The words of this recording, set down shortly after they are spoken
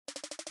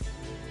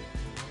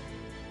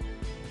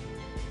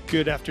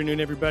Good afternoon,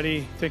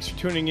 everybody. Thanks for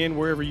tuning in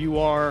wherever you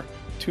are,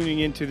 tuning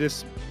into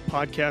this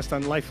podcast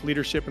on life,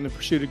 leadership, and the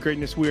pursuit of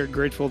greatness. We are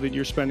grateful that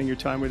you're spending your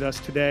time with us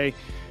today.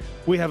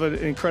 We have an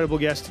incredible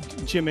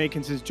guest. Jim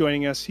Akins is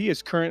joining us. He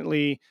is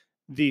currently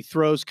the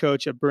throws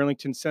coach at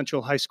Burlington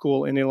Central High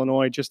School in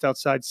Illinois, just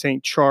outside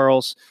St.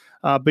 Charles.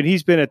 But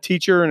he's been a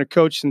teacher and a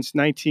coach since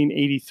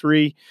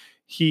 1983.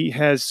 He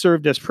has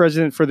served as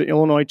president for the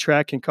Illinois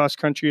Track and Cross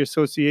Country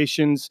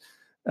Associations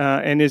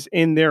and is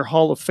in their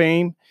Hall of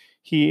Fame.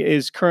 He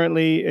is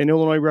currently an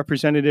Illinois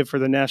representative for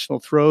the National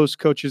Throws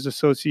Coaches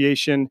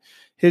Association.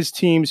 His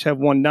teams have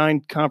won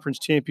 9 conference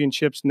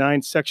championships,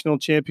 9 sectional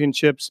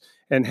championships,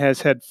 and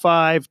has had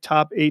 5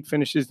 top 8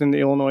 finishes in the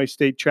Illinois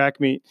State track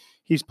meet.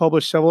 He's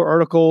published several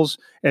articles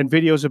and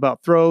videos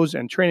about throws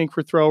and training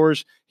for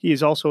throwers. He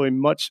is also a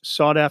much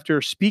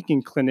sought-after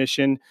speaking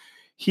clinician.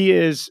 He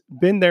has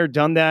been there,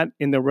 done that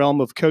in the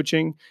realm of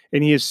coaching,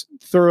 and he is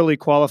thoroughly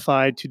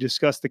qualified to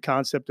discuss the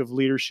concept of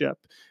leadership.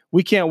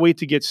 We can't wait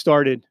to get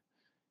started.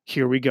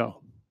 Here we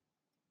go.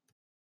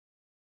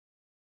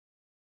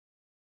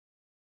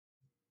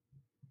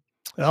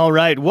 All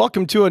right.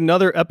 Welcome to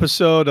another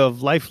episode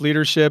of Life,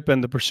 Leadership,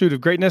 and the Pursuit of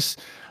Greatness.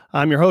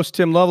 I'm your host,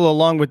 Tim Lovell,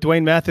 along with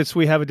Dwayne Mathis.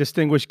 We have a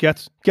distinguished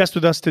guest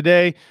with us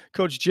today,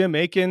 Coach Jim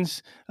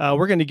Akins.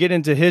 We're going to get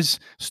into his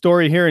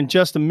story here in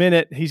just a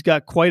minute. He's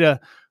got quite a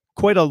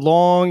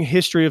long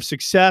history of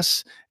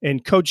success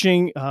and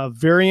coaching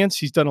variants.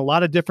 He's done a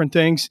lot of different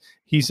things.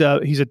 He's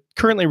a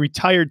currently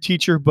retired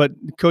teacher, but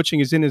coaching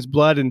is in his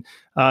blood, and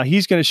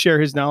he's going to share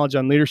his knowledge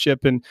on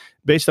leadership. And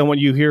based on what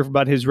you hear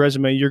about his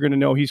resume, you're going to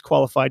know he's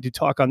qualified to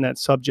talk on that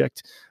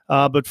subject.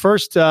 But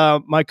first,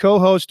 my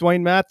co-host,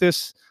 Dwayne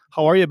Mathis.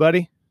 How are you,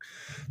 buddy?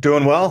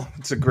 Doing well.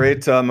 It's a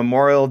great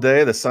Memorial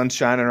Day. The sun's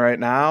shining right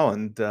now,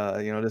 and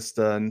just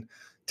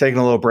taking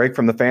a little break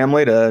from the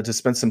family to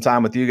spend some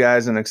time with you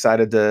guys, and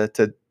excited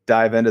to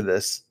dive into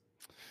this.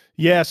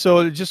 Yeah,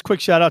 so just quick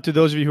shout out to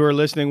those of you who are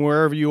listening,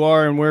 wherever you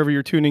are and wherever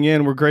you're tuning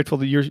in. We're grateful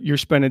that you're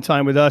spending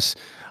time with us.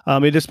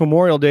 It is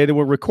Memorial Day that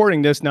we're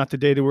recording this, not the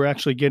day that we're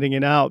actually getting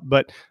it out.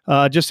 But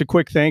just a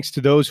quick thanks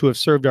to those who have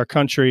served our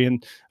country,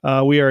 and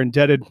we are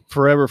indebted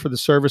forever for the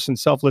service and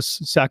selfless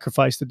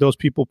sacrifice that those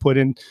people put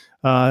in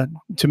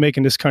to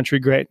making this country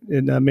great.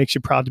 It makes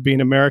you proud to be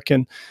an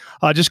American.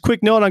 Just a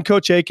quick note on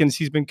Coach Akins.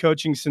 He's been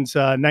coaching since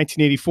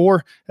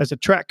 1984 as a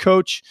track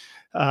coach.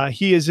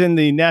 He is in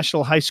the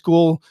National High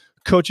School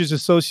Coaches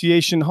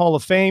Association Hall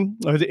of Fame,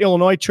 or the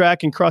Illinois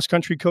Track and Cross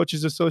Country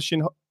Coaches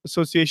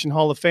Association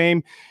Hall of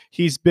Fame.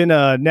 He's been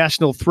a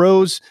National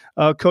Throws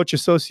Coach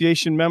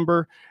Association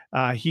member.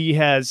 He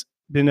has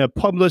been a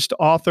published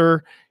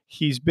author.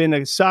 He's been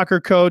a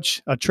soccer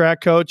coach, a track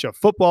coach, a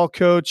football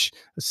coach,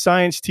 a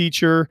science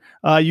teacher.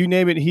 You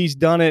name it, he's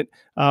done it.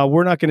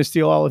 We're not going to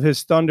steal all of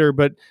his thunder,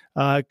 but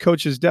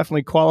Coach is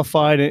definitely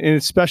qualified. And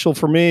it's special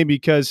for me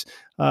because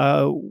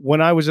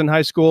when I was in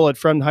high school at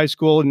Fremden High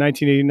School in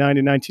 1989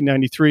 and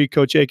 1993,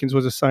 Coach Akins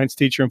was a science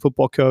teacher and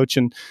football coach.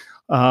 And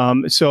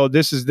so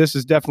this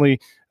is definitely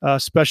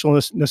special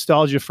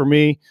nostalgia for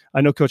me. I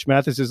know Coach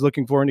Mathis is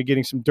looking forward to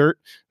getting some dirt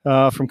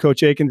from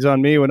Coach Akins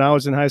on me. When I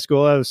was in high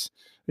school, I was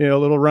a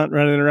little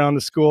running around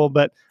the school,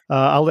 but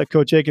I'll let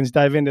Coach Akins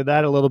dive into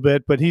that a little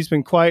bit. But he's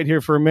been quiet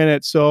here for a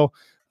minute. So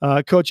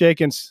Coach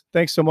Akins,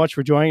 thanks so much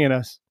for joining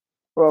us.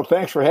 Well,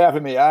 thanks for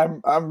having me.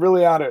 I'm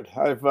really honored.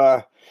 I've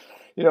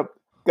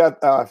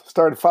got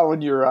started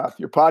following your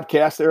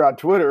podcast there on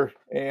Twitter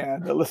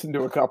and listened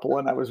to a couple,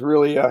 and I was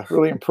really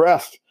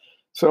impressed.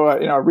 So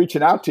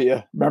reaching out to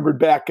you, remembered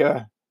back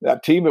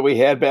that team that we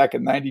had back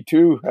in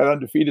 '92, that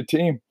undefeated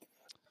team.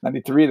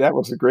 '93, that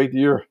was a great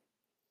year.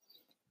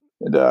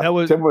 And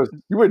Tim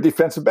you were a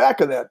defensive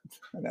back in that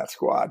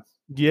squad.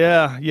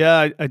 Yeah,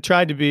 I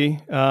tried to be.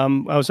 I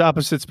was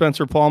opposite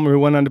Spencer Palmer, who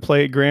went on to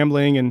play at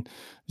Grambling, and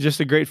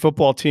just a great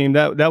football team.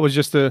 That was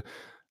just the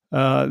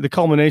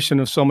culmination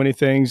of so many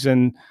things.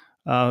 And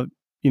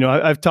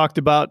I've talked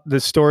about the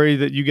story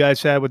that you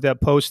guys had with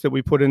that post that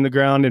we put in the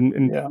ground,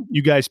 and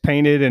you guys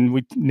painted, and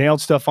we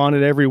nailed stuff on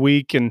it every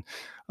week, and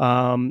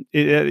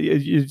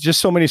it just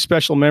so many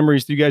special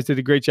memories that you guys did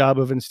a great job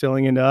of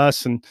instilling into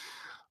us. And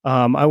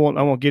I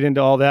won't get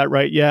into all that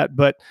right yet,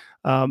 but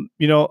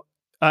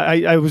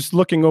I was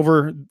looking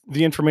over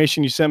the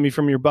information you sent me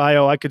from your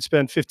bio. I could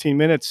spend 15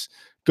 minutes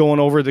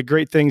going over the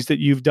great things that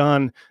you've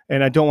done,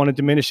 and I don't want to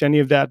diminish any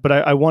of that, but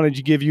I wanted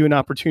to give you an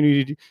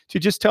opportunity to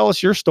just tell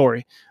us your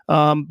story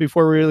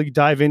before we really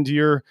dive into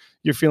your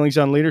feelings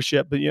on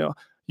leadership. But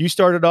you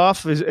started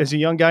off as a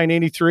young guy in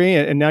 '83,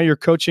 and now you're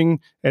coaching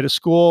at a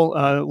school,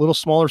 a little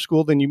smaller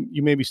school than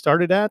you maybe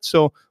started at.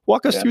 So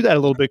walk us through that a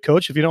little bit,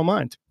 Coach, if you don't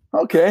mind.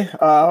 Okay.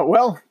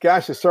 Well,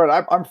 gosh, to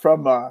start, I'm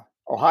from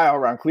Ohio,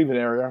 around Cleveland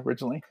area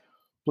originally.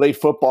 Played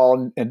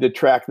football and did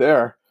track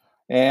there,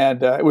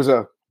 and it was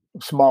a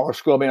smaller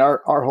school. I mean,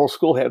 our whole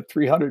school had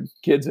 300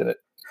 kids in it,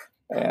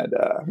 and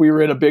we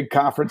were in a big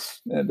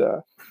conference, and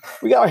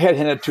we got our head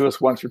handed to us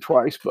once or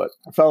twice. But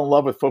I fell in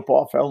love with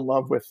football. Fell in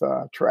love with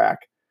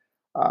track.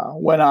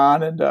 Went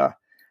on and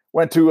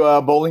went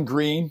to Bowling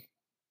Green.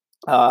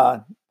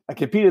 I I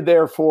competed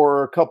there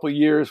for a couple of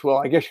years. Well,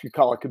 I guess you could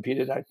call it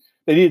competed.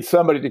 They needed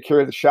somebody to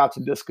carry the shots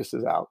and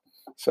discuses out.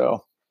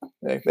 So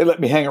they let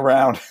me hang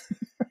around.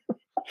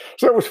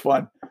 So it was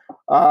fun.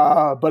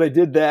 But I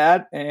did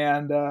that.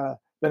 And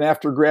then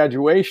after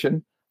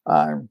graduation,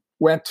 I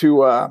went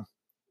to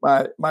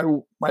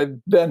my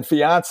then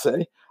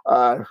fiance.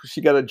 She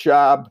got a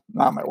job,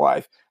 not my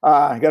wife.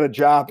 I got a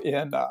job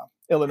in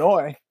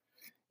Illinois.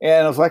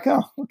 And I was like,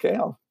 oh, okay,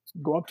 I'll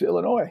go up to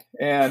Illinois.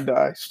 And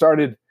I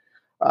started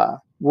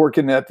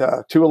working at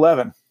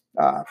 211.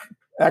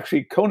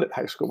 Actually, Conant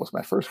High School was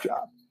my first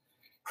job.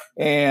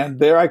 And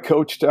there I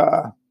coached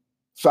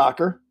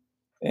soccer.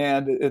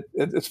 And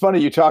it's funny,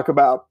 you talk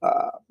about,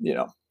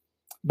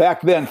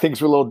 back then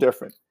things were a little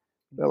different.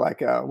 They're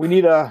like, we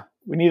need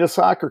a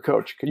soccer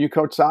coach. Can you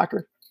coach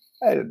soccer?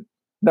 I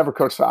never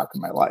coached soccer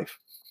in my life.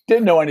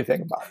 Didn't know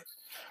anything about it.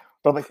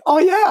 But I'm like, oh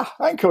yeah,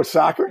 I can coach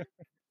soccer.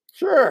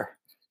 Sure.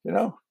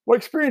 What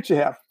experience you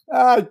have?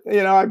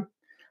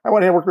 I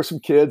went to work with some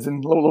kids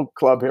and a little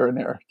club here and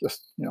there,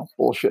 just,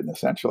 bullshitting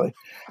essentially.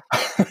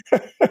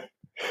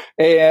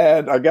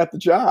 And I got the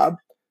job.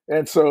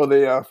 And so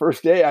the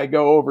first day I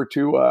go over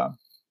to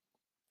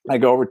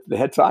the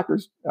head soccer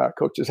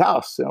coach's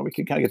house. We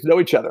can kind of get to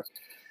know each other.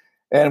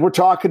 And we're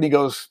talking. He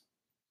goes,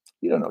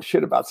 "You don't know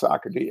shit about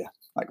soccer, do you?" I'm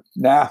like,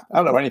 nah, I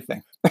don't know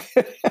anything.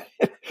 And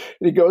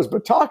he goes,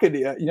 "But talking to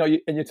you,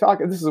 and you're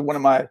talking, this is one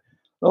of my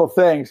little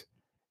things.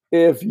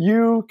 If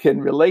you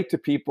can relate to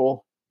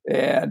people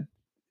and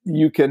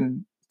you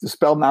can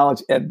dispel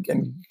knowledge and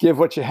give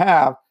what you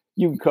have,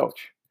 you can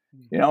coach.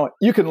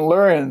 You can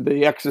learn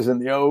the X's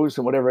and the O's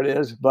and whatever it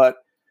is, but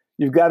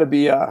you've got to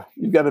be a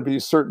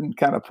certain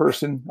kind of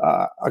person,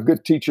 a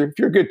good teacher. If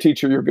you're a good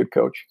teacher, you're a good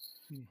coach."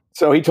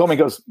 So he told me,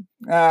 he goes,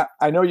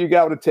 I know you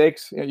got what it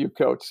takes. You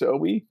coach. So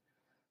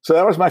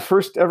that was my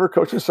first ever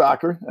coaching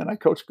soccer, and I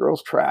coached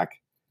girls track.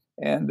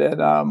 And then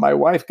my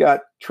wife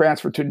got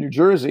transferred to New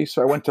Jersey.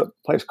 So I went to a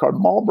place called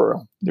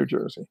Marlboro, New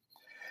Jersey.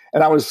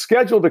 And I was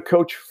scheduled to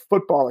coach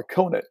football at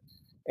Conant.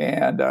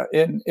 And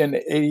in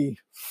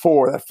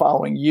 84, that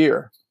following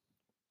year,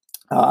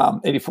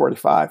 84,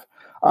 85.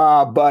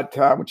 But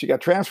when she got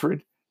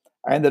transferred,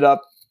 I ended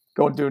up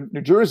going to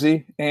New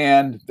Jersey,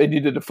 and they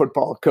needed a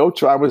football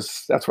coach. So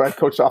that's why I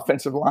coached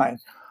offensive line.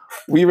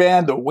 We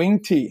ran the wing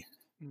tee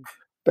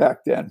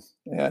back then.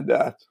 And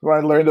I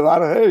learned a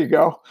lot of, there you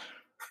go.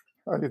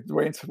 I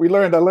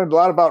learned a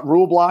lot about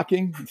rule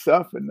blocking and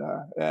stuff. And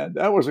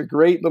that was a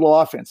great little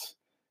offense,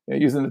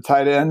 using the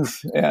tight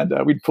ends, and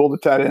we'd pull the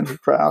tight ends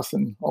across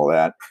and all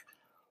that.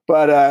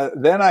 But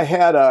then I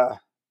had I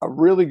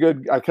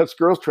coached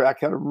girls track,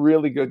 had a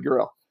really good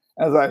girl.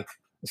 As I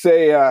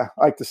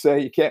like to say,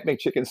 you can't make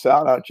chicken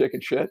salad out of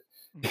chicken shit.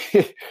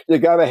 You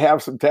got to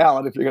have some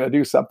talent if you're going to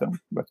do something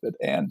with it.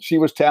 And she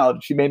was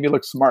talented. She made me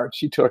look smart.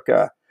 She took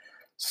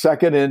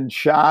second in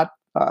shot,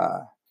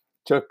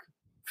 took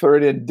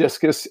third in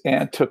discus,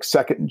 and took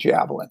second in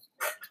javelin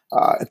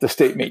at the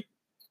state meet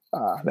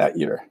that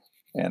year.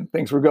 And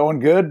things were going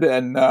good,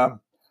 and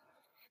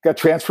got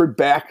transferred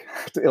back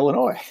to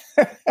Illinois.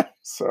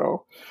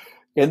 So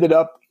ended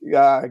up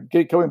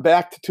going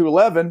back to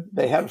 211.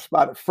 They had a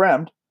spot at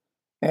Fremd,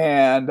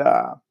 and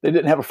they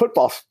didn't have a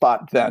football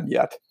spot then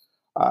yet.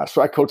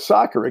 So I coached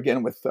soccer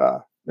again with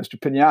Mr.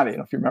 Pignani. I don't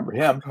know if you remember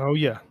him. Oh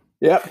yeah.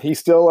 Yep. He's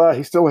still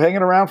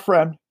hanging around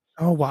Fremd.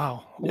 Oh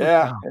wow.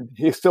 Yeah. Wow. And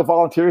he still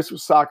volunteers with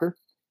soccer.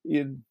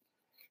 He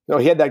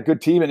had that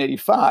good team in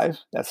 85,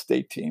 that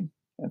state team.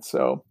 And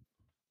so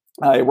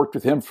I worked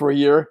with him for a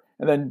year.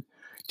 And then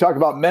talk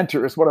about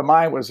mentors. One of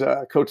mine was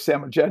Coach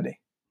Sam Jedney.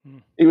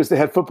 He was the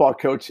head football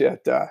coach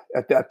at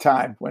that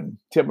time when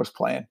Tim was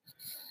playing.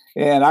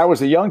 And I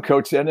was a young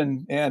coach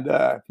then,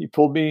 and he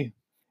pulled me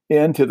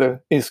into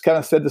he's kind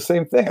of said the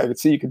same thing. I could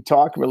see you can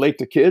talk and relate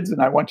to kids,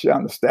 and I want you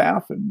on the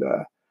staff. And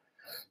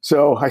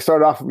so I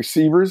started off with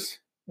receivers,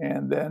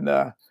 and then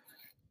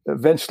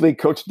eventually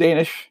Coach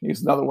Danish,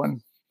 he's another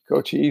one,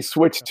 coach. He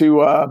switched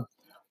to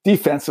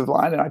defensive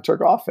line, and I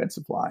took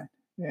offensive line.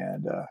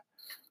 And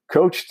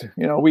coached,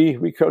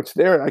 we coached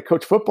there. I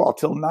coached football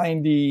till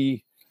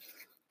 97.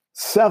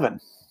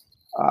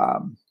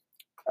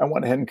 I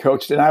went ahead and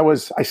coached, and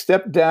I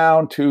stepped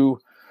down to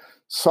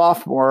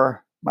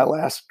sophomore my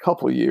last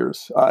couple of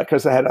years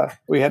because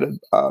we had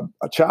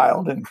a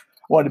child, and I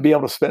wanted to be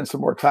able to spend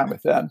some more time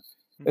with them.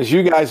 As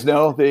you guys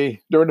know,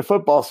 during the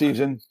football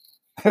season,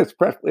 there's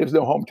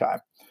no home time.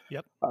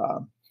 Yep.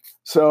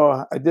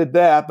 So I did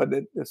that, but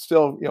it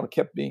still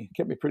kept me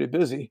pretty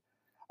busy.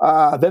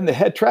 Then the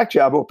head track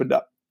job opened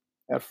up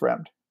at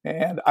Fremd,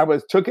 and I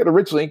took it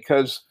originally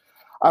because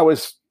I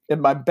was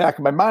in my back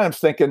of my mind, I was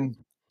thinking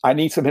I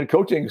need some head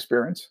coaching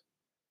experience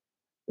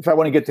if I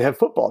want to get the head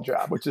football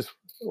job, which is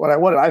what I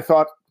wanted. I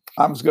thought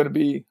I was going to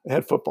be a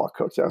head football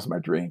coach. That was my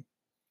dream.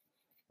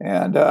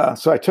 And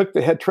so I took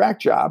the head track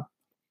job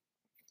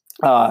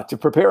to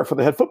prepare for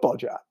the head football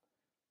job.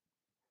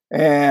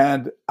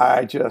 And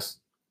I just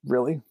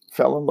really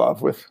fell in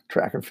love with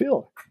track and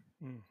field.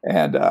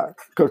 And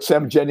Coach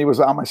Sam Jedney was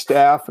on my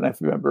staff. And I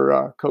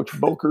remember Coach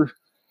Boker.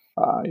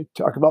 You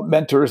talk about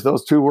mentors.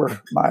 Those two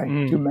were my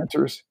two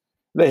mentors.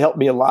 they helped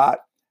me a lot.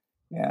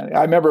 And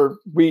I remember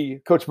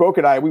Coach Boak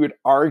and I, we would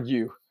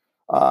argue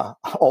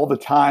all the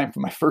time for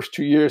my first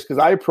 2 years because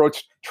I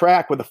approached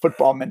track with a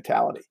football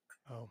mentality.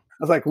 Oh. I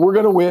was like, we're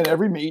going to win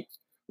every meet.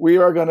 We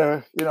are going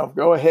to,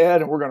 go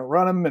ahead and we're going to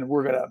run them and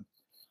we're going to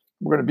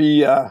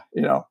be,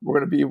 we're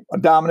going to be a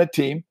dominant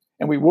team.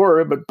 And we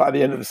were, but by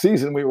the end of the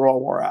season, we were all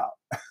wore out.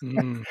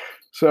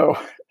 So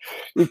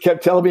he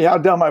kept telling me how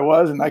dumb I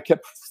was. And I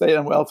kept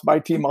saying, well, it's my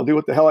team. I'll do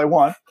what the hell I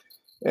want.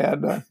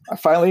 And I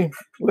finally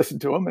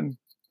listened to him. And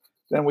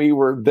then we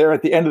were there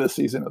at the end of the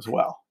season as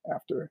well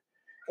after.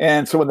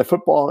 And so when the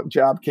football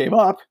job came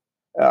up,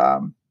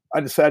 I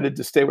decided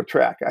to stay with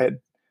track. I had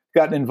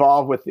gotten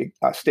involved with the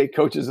State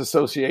Coaches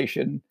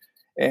Association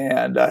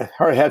and I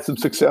had some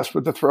success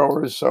with the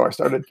throwers. So I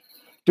started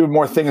doing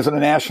more things on a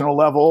national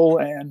level.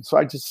 And so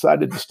I just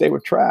decided to stay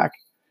with track.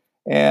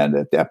 And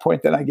at that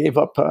point, then I gave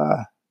up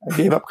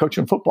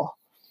coaching football.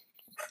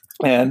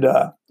 And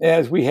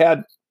as we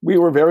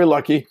were very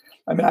lucky.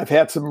 I mean, I've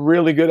had some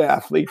really good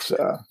athletes,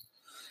 a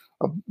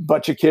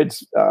bunch of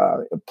kids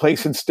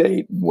place in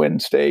state, win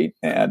state,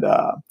 and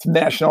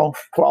national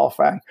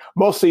qualifying.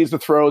 Mostly the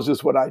throws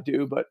is what I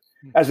do. But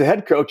as a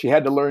head coach, you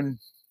had to learn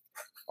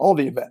all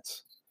the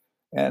events.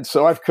 And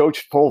so I've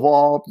coached pole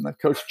vault and I've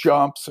coached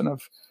jumps and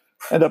I've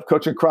ended up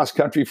coaching cross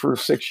country for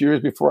 6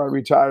 years before I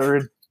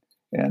retired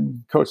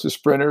and coached the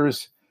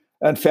sprinters.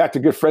 In fact, a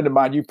good friend of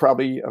mine, you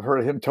probably have heard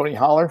of him, Tony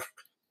Holler.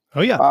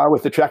 Oh, yeah.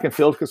 With the track and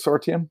field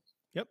consortium.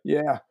 Yep.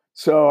 Yeah.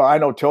 So I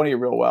know Tony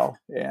real well.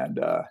 And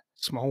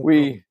small.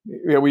 He's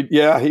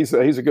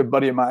a good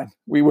buddy of mine.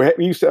 We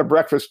used to have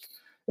breakfast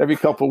every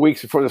couple of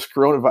weeks before this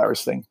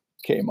coronavirus thing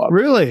came up.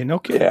 Really? No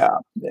kidding.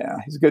 Yeah.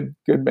 He's a good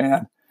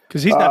man.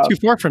 Because he's not too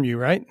far from you,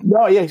 right?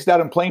 No, yeah, he's down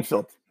in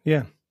Plainfield.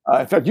 Yeah.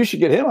 In fact, you should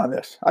get him on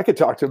this. I could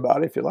talk to him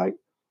about it if you like.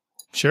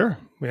 Sure.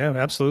 Yeah,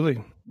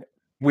 absolutely.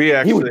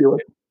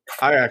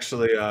 I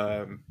actually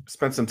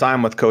spent some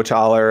time with Coach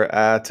Holler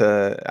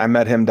I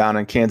met him down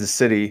in Kansas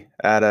City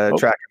at a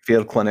track and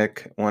field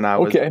clinic when I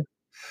was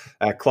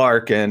at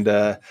Clark. And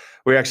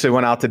we actually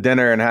went out to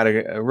dinner and had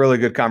a really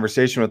good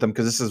conversation with him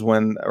because this is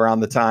around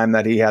the time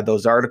that he had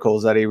those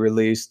articles that he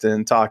released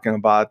and talking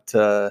about,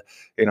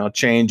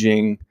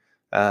 changing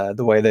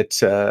the way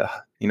that,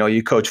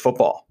 you coach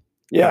football.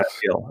 Yes.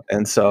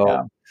 And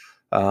so,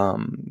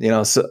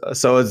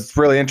 so it's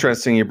really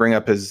interesting you bring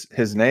up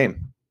his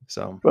name.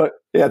 So, but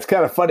yeah, it's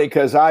kind of funny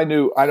because I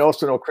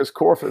also know Chris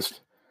Corfist,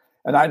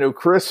 and I knew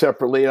Chris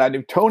separately, and I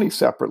knew Tony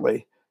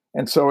separately,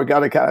 and so we got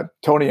to kind of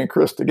Tony and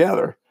Chris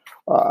together,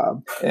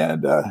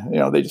 and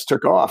they just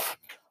took off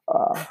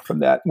from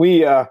that. We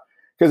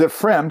because at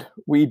Fremd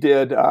we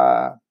did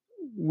our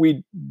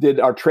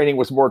training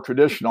was more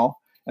traditional,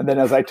 and then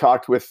as I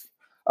talked with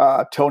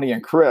Tony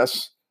and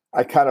Chris,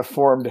 I kind of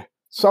formed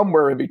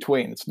somewhere in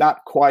between. It's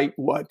not quite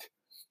what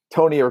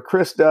Tony or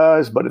Chris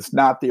does, but it's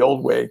not the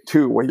old way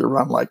too, where you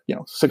run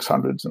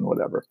 600s and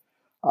whatever.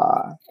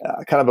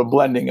 Kind of a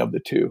blending of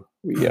the two.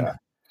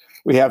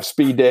 We have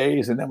speed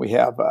days, and then we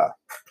have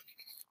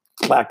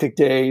lactic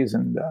days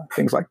and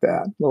things like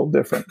that. A little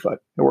different,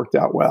 but it worked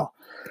out well.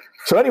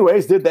 So,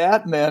 anyways, did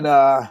that, and then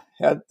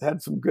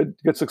had some good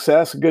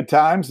success, good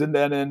times, and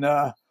then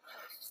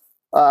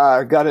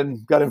got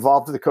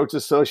involved with the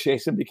Coaches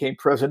Association, became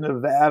president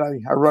of that.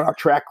 I run our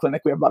track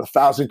clinic. We have about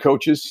 1,000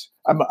 coaches.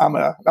 I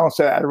don't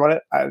say I run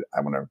it. I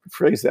want to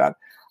phrase that.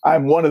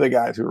 I'm one of the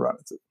guys who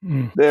runs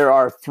it. There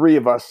are 3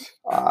 of us,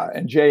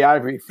 and Jay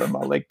Ivory from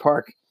Lake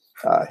Park.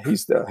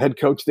 He's the head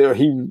coach there.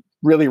 He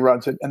really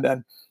runs it. And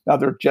then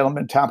another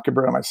gentleman, Tom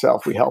Cabrera, and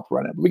myself, we help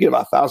run it. We get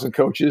about 1,000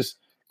 coaches,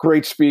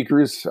 great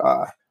speakers,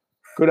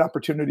 good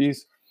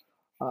opportunities.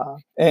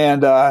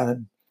 And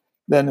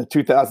then in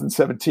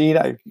 2017,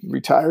 I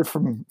retired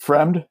from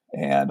Fremd,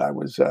 and I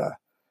was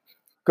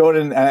going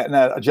in, and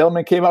a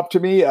gentleman came up to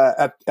me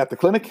at the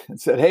clinic and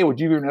said, "Hey, would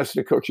you be interested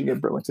in coaching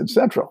at Burlington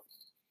Central?"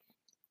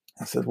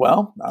 I said,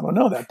 "Well, I don't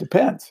know. That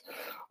depends."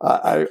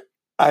 I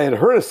had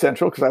heard of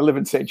Central because I live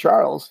in St.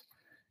 Charles,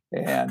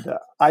 and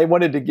I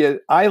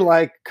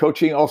like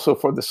coaching also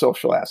for the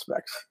social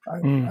aspects. I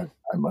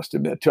must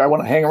admit, too. I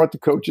want to hang around with the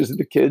coaches and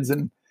the kids,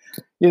 and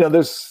you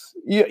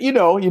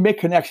make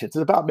connections.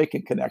 It's about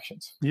making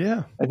connections.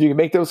 Yeah. If you can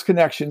make those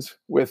connections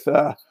with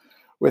the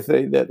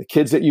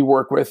kids that you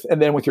work with,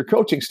 and then with your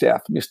coaching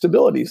staff,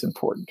 stability is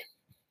important.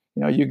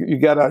 You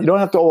don't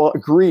have to all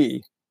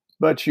agree,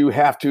 but you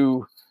have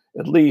to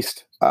at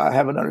least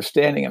have an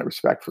understanding and a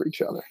respect for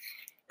each other.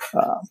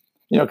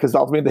 Because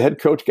ultimately the head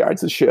coach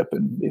guides the ship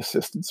and the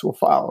assistants will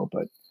follow,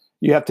 but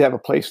you have to have a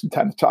place and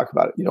time to talk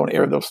about it. You don't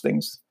air those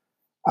things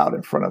out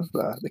in front of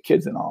the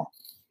kids and all.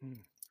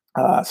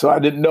 So I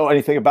didn't know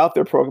anything about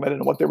their program. I didn't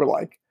know what they were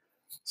like.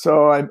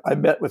 So I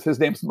met with, his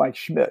name's Mike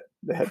Schmidt,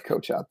 the head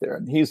coach out there,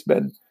 and he's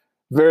been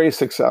very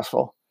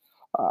successful.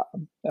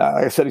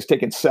 Like I said, he's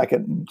taken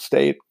second in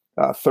state,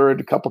 third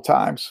a couple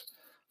times,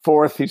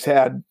 fourth. He's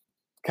had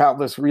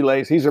countless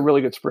relays. He's a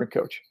really good sprint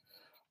coach.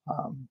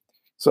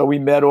 So we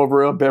met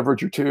over a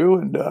beverage or two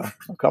and a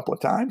couple of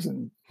times,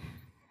 and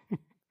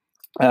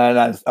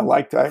I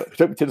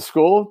took him to the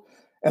school,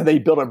 and they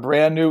built a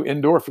brand new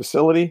indoor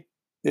facility.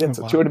 It's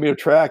a 200-meter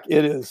track.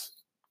 It is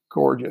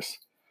gorgeous.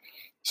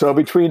 So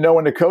between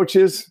knowing the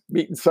coaches,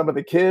 meeting some of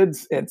the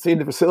kids, and seeing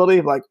the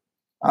facility, like,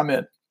 I'm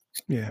in.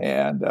 Yeah.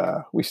 And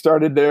we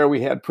started there.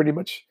 We had pretty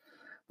much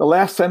the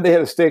last time they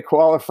had a state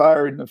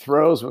qualifier in the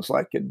throws was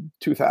like in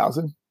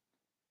 2000.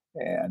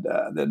 And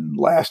then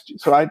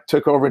so I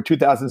took over in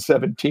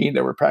 2017.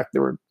 There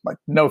were like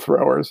no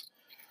throwers.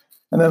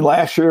 And then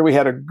last year we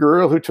had a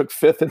girl who took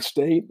 5th in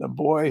state, a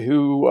boy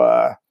who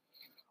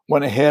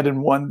went ahead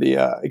and won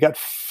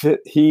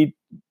he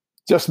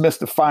just missed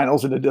the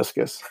finals in the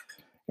discus.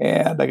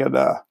 And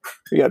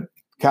we got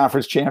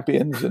conference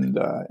champions and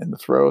in the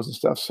throws and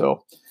stuff.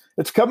 So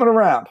it's coming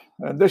around.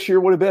 And this year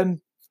would have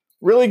been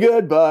really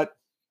good, but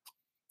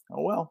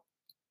oh well.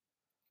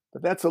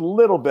 But that's a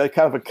little bit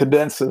kind of a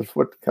condense of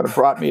what kind of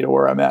brought me to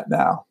where I'm at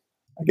now,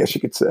 I guess you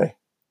could say.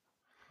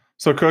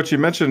 So, Coach, you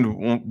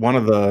mentioned one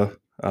of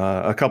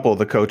a couple of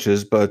the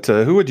coaches, but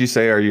who would you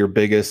say are your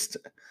biggest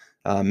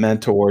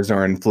mentors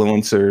or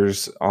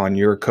influencers on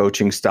your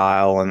coaching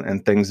style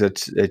and things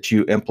that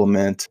you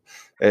implement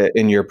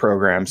in your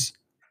programs?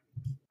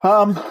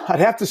 I'd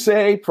have to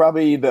say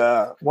probably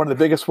one of the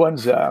biggest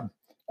ones.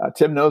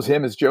 Tim knows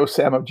him, is Joe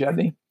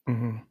Samogeni.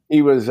 Mm-hmm.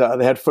 He was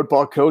the head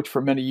football coach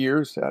for many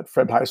years at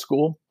Fred High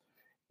School,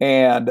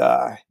 and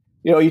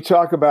you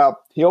talk about.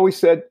 He always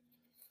said,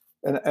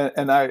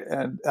 and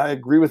I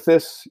agree with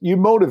this. You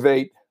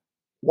motivate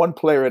one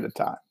player at a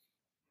time.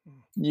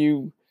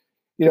 You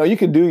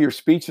can do your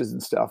speeches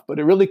and stuff, but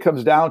it really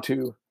comes down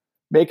to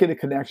making a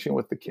connection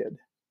with the kid.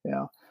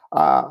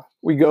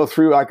 We go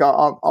through, like,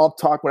 I'll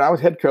talk. When I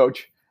was head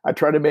coach, I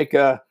try to make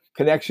a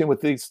connection with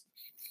these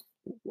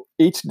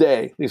each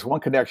day, at least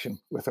one connection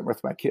with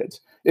my kids.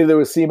 Either I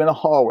would see him in a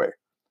hallway,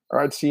 or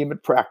I'd see him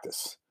at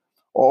practice,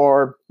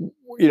 or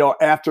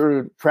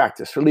after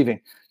practice or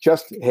leaving.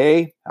 Just,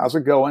 hey, how's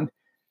it going?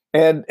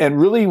 And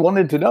really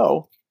wanted to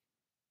know,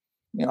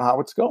 how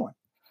it's going.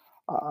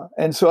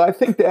 And so I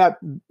think that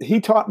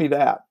he taught me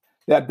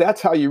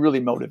that's how you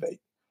really motivate.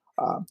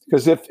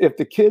 Because if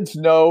the kids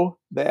know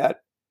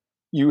that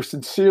you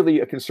sincerely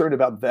are concerned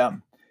about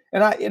them,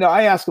 and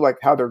I ask them, like,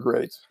 how their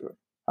grades doing,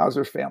 how's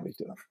their family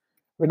doing.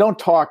 We don't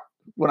talk.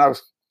 When I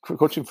was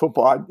coaching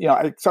football,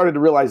 I started to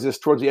realize this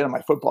towards the end of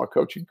my football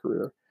coaching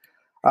career.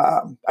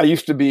 I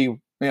used to be,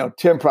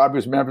 Tim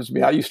probably remembers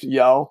me. I used to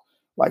yell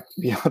like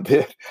a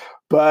bit,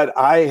 but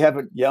I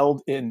haven't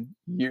yelled in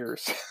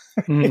years.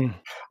 Mm.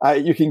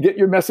 You can get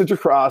your message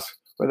across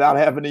without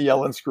having to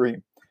yell and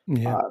scream.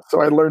 Yeah. So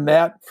I learned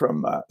that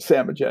from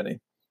Samogeni,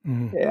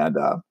 and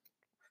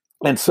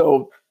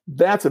so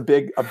that's a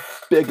big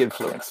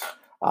influence.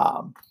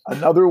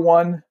 Another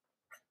one,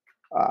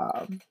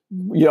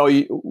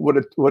 he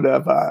would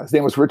have his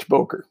name was Rich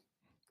Boker,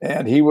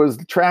 and he was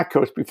the track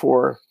coach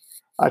before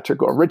I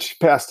took over. Rich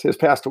has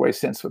passed away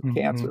since with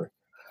cancer,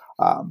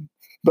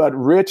 but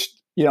Rich,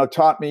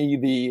 taught me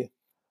the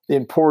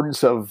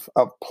importance of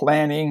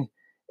planning,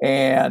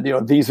 and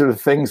these are the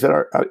things that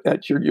are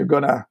that you're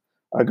gonna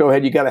go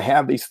ahead. You got to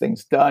have these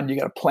things done. You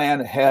got to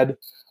plan ahead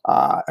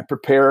and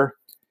prepare.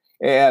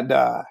 And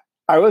I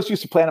always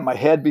used to plan in my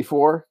head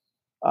before.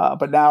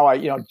 But now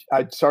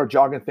I started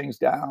jogging things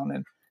down,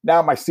 and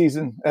now my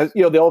season, as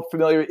the old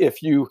familiar,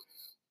 if you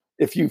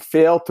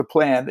fail to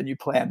plan, then you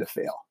plan to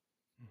fail,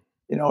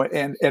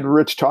 and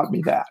Rich taught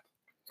me that.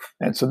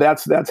 And so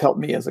that's helped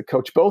me as a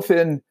coach, both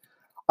in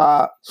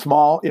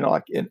small,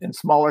 like in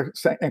smaller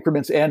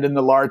increments and in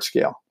the large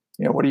scale.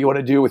 What do you want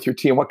to do with your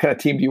team? What kind of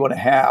team do you want to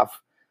have?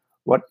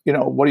 What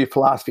are your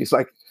philosophies?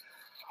 Like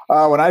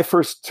when I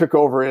first took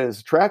over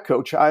as track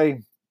coach,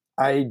 I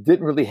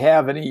didn't really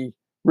have any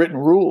written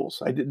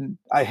rules. I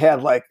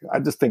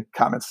just think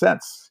common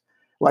sense.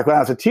 Like when I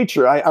was a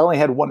teacher, I only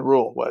had one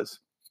rule was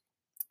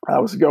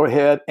to go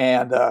ahead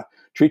and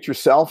treat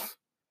yourself.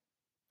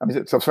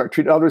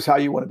 Treat others how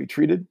you want to be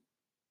treated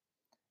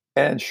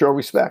and show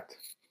respect.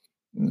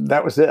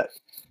 That was it.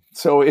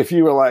 So if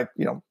you were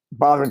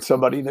bothering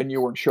somebody, then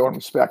you weren't showing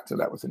respect. So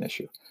that was an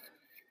issue.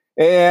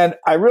 And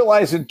I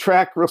realized in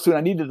track real soon,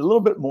 I needed a little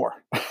bit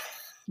more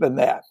than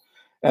that.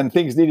 And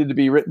things needed to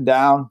be written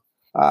down.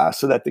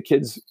 So that the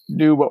kids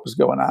knew what was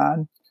going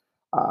on,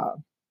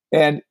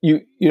 and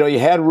you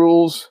had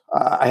rules.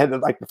 I had the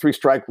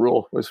 3-strike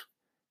rule was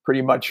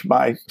pretty much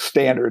my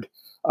standard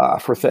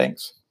for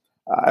things.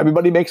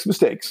 Everybody makes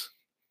mistakes,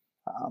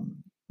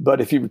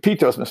 but if you repeat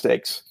those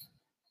mistakes,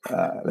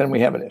 then we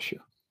have an issue.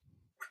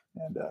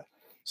 And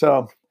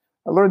so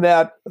I learned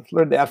that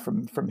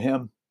from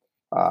him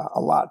a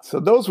lot. So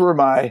those were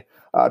my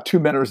 2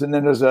 mentors, and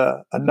then there's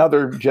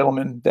another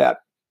gentleman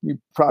that you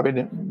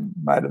probably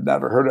might have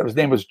never heard of. His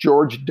name was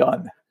George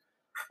Dunn.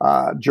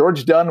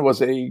 George Dunn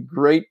was a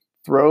great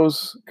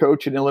throws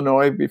coach in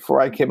Illinois before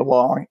I came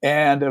along,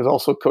 and was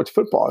also coached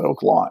football at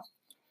Oak Lawn.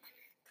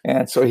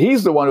 And so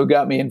he's the one who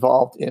got me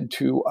involved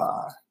into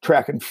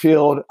track and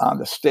field on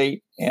the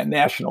state and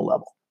national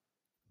level.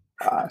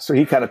 So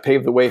he kind of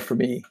paved the way for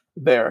me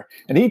there.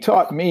 And he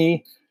taught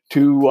me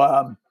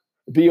to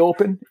be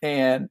open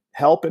and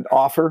help and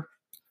offer.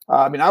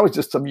 I was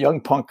just some young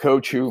punk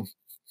coach who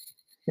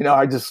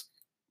I just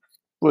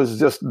was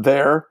just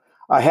there.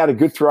 I had a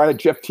good thrower. I had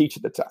Jeff Teach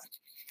at the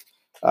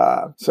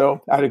time.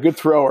 So I had a good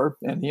thrower,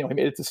 and, he made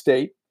it to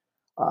state.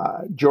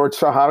 George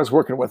saw how I was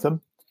working with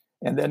him.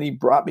 And then he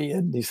brought me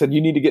in. He said,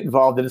 you need to get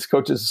involved in this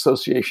coaches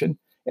association,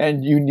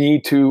 and you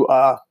need to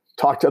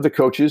talk to other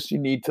coaches. You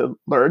need to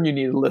learn, you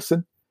need to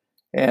listen,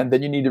 and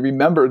then you need to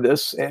remember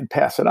this and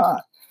pass it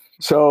on.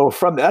 So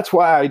that's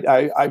why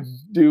I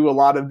do a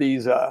lot of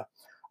these,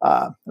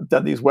 I've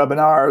done these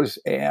webinars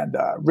and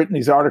written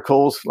these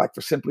articles like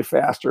for Simply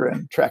Faster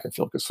and Track and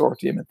Field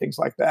Consortium and things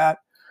like that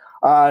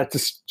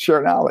to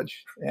share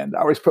knowledge. And I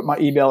always put my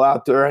email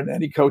out there, and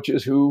any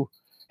coaches who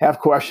have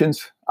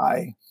questions,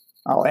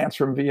 I'll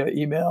answer them via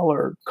email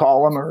or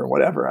call them or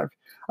whatever.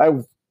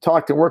 I've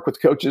talked and worked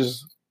with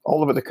coaches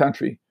all over the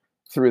country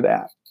through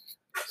that.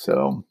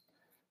 So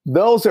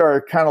those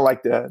are kind of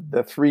like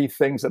the three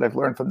things that I've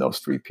learned from those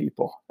three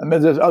people. I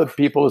mean, there's other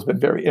people who's been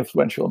very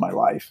influential in my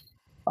life.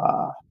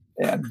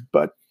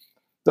 But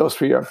those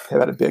three have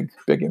had a big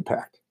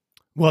impact.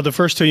 Well, the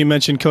first two you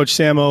mentioned, Coach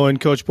Samo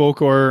and Coach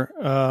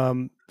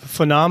Bokor,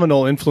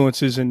 phenomenal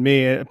influences in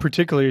me,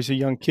 particularly as a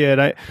young kid.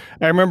 I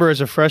remember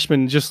as a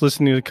freshman just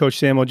listening to Coach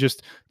Samo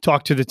just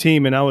talk to the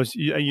team, and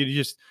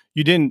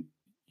you didn't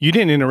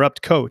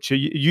interrupt Coach.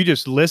 You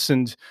just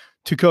listened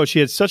to Coach. He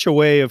had such a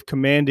way of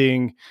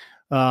commanding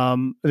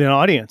an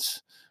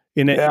audience,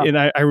 and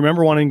I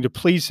remember wanting to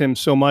please him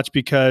so much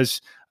because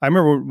I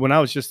remember when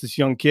I was just this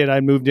young kid, I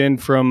moved in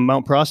from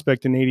Mount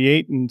Prospect in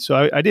 '88, and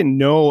so I didn't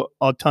know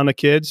a ton of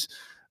kids,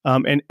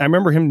 and I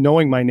remember him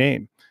knowing my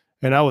name,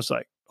 and I was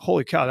like,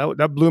 holy cow,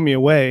 that blew me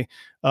away.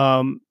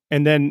 And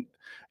then,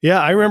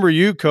 I remember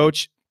you,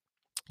 Coach.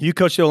 You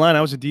coached the line.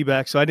 I was a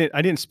D-back, so I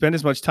didn't spend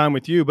as much time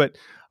with you. But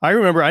I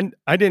remember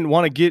I didn't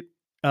want to get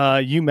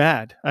you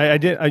mad. I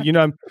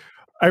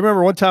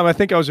remember one time I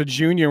think I was a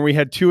junior and we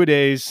had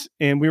 2-a-days,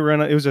 and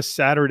it was a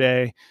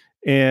Saturday,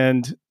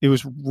 and it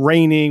was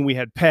raining. We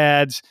had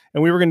pads,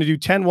 and we were going to do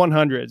 10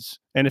 100s.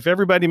 And if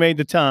everybody made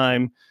the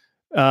time,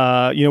 we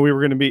were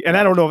going to be, and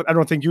I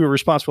don't think you were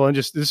responsible. And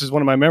this is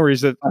one of my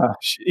memories that,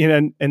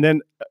 and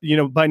then,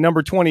 by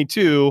number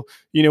 22,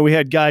 we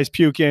had guys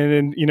puking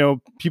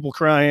and, people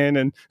crying,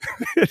 and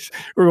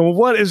we're going,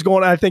 what is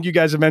going on? I think you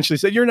guys eventually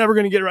said, you're never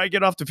going to get it right.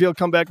 Get off the field,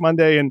 come back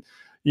Monday. And,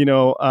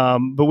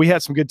 but we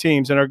had some good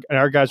teams, and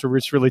our guys were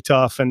just really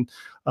tough. And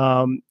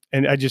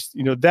I just,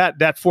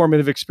 that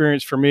formative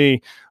experience for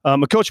me,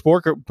 Coach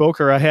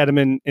Bokor, I had him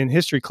in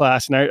history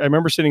class, and I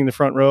remember sitting in the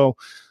front row,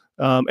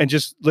 and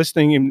just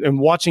listening and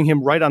watching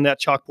him write on that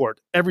chalkboard.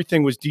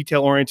 Everything was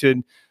detail oriented.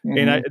 Mm-hmm.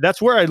 And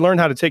that's where I learned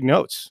how to take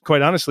notes,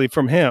 quite honestly,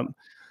 from him.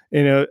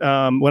 When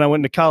I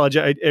went into college,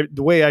 the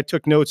way I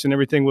took notes and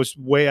everything was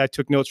the way I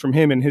took notes from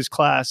him in his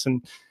class.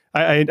 And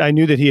I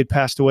knew that he had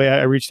passed away.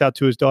 I reached out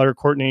to his daughter,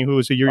 Courtney, who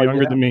was a year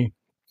younger than me.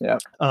 Yeah.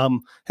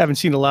 Haven't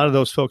seen a lot of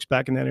those folks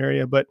back in that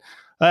area, but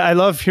I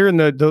love hearing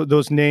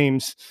those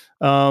names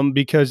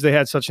because they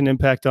had such an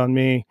impact on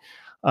me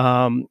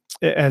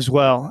as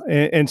well.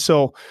 And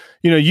so,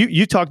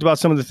 you talked about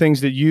some of the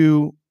things that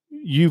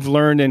you've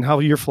learned and how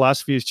your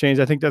philosophy has changed.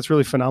 I think that's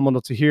really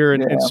phenomenal to hear.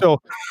 And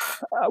so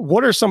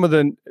what are some of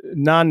the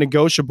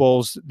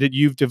non-negotiables that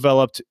you've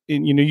developed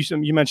in,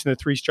 you mentioned the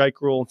 3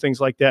 strike rule and things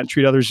like that, and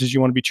treat others as you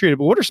want to be treated,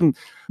 but what are some,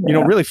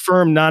 really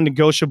firm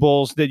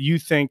non-negotiables that you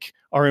think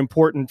are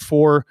important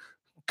for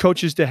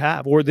coaches to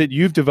have, or that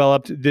you've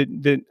developed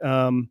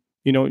that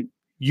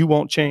you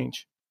won't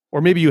change,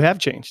 or maybe you have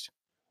changed?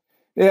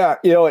 Yeah.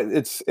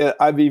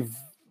 I've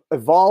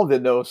evolved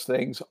in those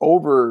things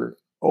over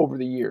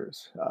the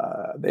years.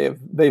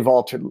 They've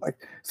altered.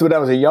 So when I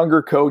was a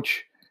younger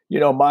coach,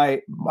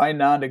 my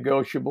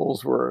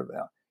non-negotiables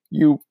were,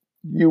 you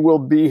will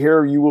be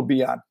here, you will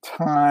be on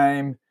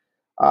time.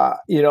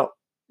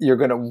 You're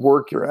going to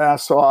work your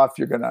ass off.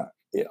 You're going to,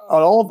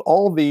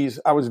 all these,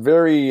 I was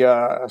very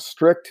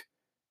strict,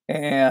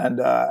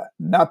 and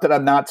not that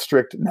I'm not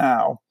strict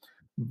now,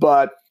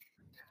 but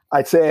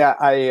I'd say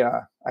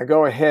I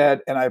go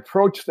ahead and I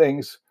approach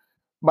things.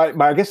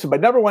 I guess my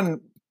number one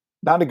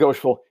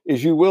non-negotiable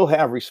is you will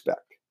have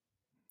respect.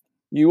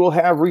 You will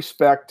have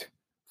respect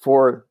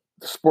for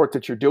the sport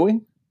that you're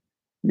doing.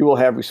 You will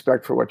have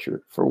respect for what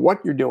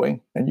you're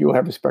doing, and you will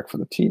have respect for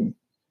the team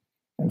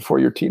and for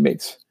your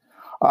teammates.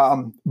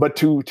 But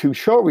to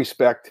show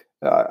respect,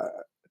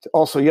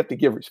 also you have to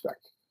give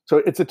respect. So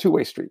it's a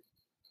two-way street.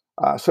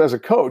 So as a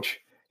coach,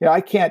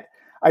 I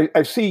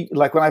see,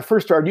 like when I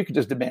first started, you could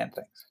just demand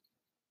things.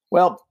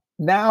 Well,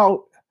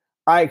 now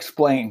I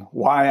explain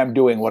why I'm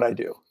doing what I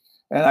do.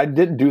 And I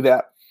didn't do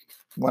that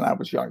when I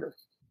was younger.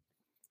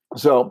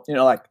 So,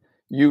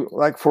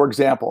 for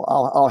example,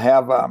 I'll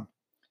have,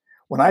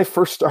 when I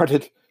first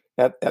started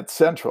at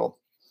Central,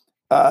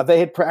 they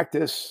had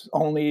practice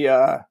only,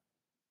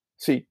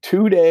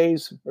 2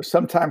 days or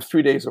sometimes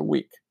 3 days a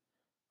week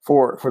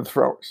for the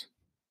throwers.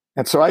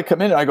 And so I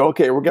come in and I go,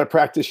 okay, we're going to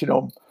practice,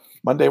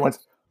 Monday,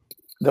 Wednesday.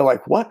 They're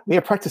like, what? We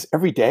have practice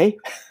every day?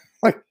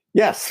 Like,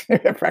 yes, we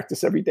have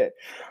practice every day.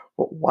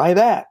 Well, why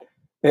that?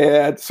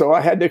 And so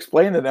I had to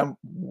explain to them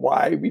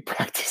why we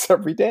practice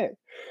every day.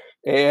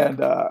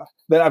 And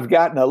then I've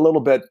gotten a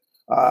little bit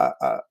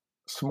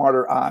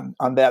smarter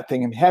on that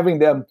thing, and having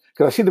them,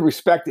 because I see the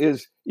respect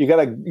is you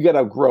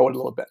gotta grow it a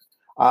little bit.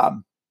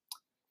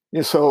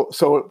 So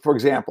for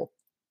example,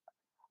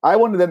 I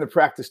wanted them to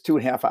practice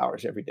 2.5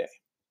 hours every day,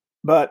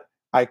 but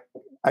I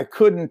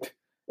couldn't.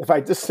 If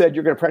I just said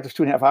you're going to practice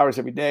 2.5 hours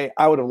every day,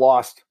 I would have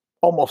lost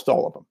almost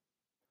all of them.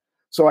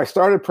 So I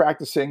started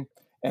practicing,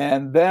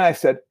 and then I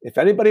said, if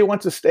anybody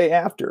wants to stay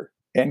after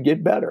and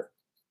get better,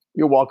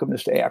 you're welcome to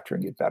stay after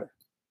and get better.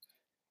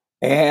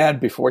 And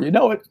before you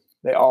know it,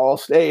 they all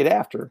stayed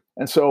after.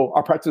 And so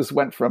our practice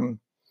went from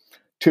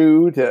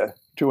 2 to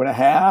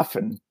 2.5,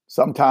 and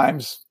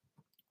sometimes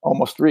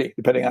almost 3,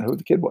 depending on who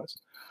the kid was,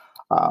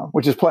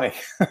 which is plenty.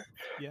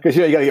 Because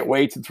you got to get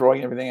weights and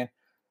throwing everything in.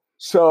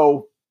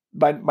 So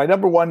my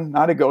number one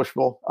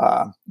non-negotiable,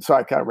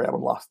 sorry, I kind of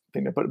rambled lost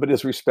thing, but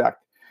is respect.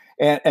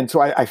 And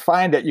so I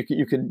find that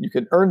you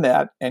can earn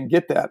that and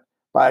get that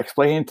by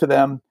explaining to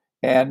them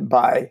and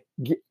by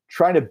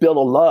trying to build a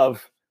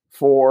love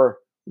for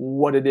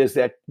what it is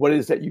that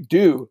you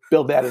do,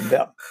 build that in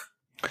them.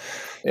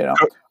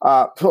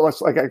 So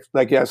it's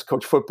like yes,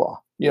 coach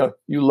football. You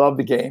love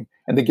the game,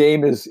 and the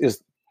game is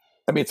it's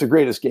the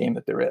greatest game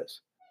that there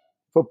is.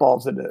 Football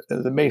is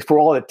amazing for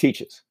all it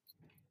teaches,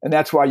 and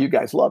that's why you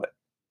guys love it,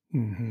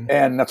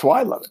 and that's why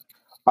I love it.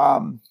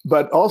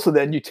 But also,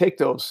 then you take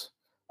those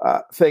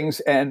things,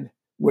 and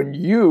when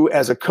you,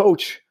 as a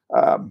coach,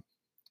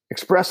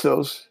 express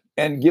those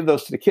and give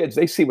those to the kids,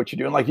 they see what you're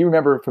doing. Like you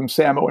remember from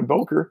Samo and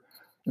Boker,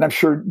 and I'm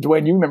sure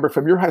Dwayne, you remember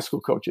from your high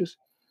school coaches.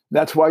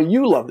 That's why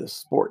you love this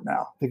sport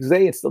now, because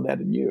they instilled that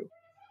in you.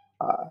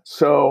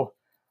 So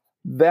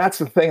that's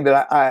the thing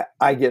that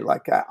I get.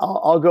 Like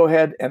I'll go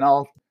ahead and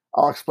I'll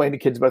explain to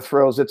kids about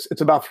throws.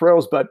 It's about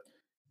throws, but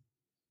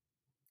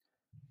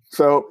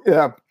so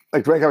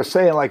like Greg, I was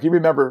saying, like you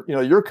remember,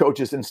 your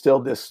coaches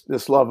instilled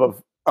this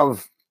love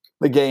of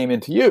the game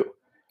into you,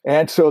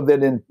 and so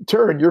then in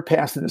turn you're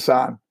passing this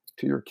on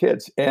to your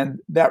kids, and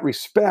that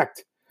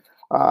respect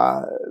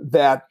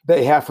that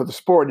they have for the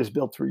sport is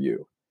built through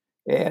you.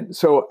 And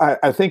so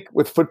I think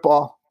with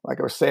football, like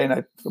I was saying,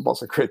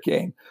 football's a great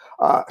game.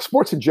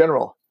 Sports in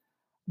general,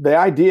 the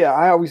idea,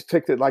 I always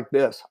take it like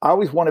this. I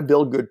always want to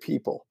build good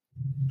people.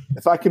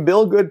 If I can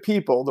build good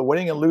people, the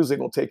winning and losing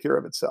will take care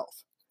of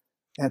itself.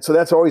 And so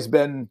that's always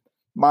been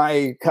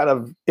my kind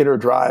of inner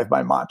drive,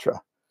 my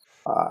mantra.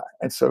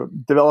 And so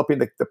developing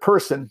the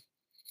person,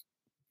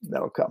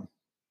 that'll come.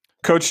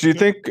 Coach, do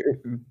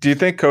you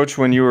think, Coach,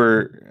 when you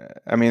were,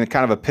 kind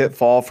of a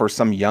pitfall for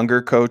some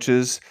younger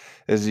coaches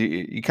is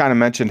you kind of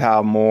mentioned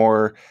how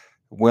more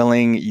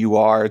willing you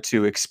are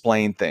to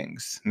explain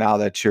things now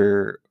that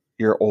you're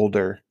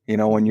older,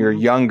 when you're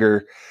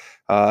younger,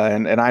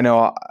 and I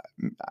know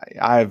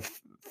I've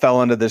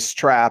fell into this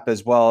trap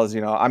as well as,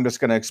 I'm just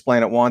going to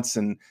explain it once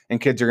and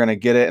kids are going to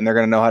get it and they're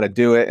going to know how to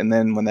do it. And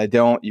then when they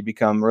don't, you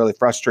become really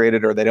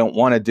frustrated, or they don't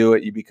want to do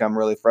it, you become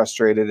really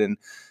frustrated. And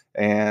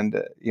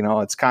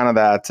it's kind of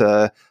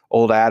that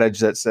old adage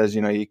that says,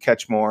 you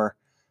catch more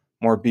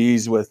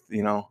bees with,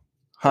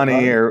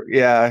 honey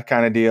or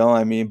kind of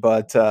deal.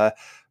 But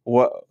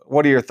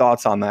what are your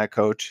thoughts on that,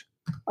 Coach?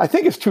 I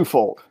think it's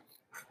twofold.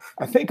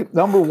 I think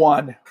number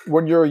one,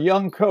 when you're a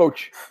young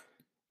coach,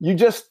 you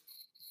just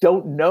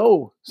don't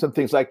know some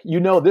things, like,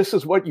 this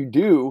is what you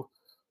do,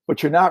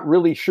 but you're not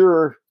really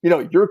sure,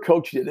 your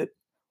coach did it,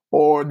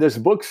 or this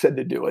book said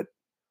to do it,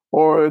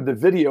 or the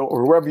video,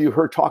 or whoever you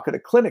heard talk at a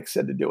clinic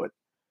said to do it.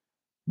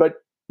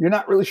 But you're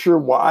not really sure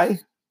why,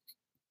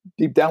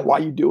 deep down, why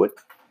you do it.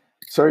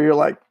 So you're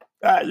like,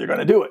 you're going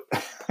to do it.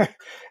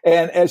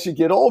 And as you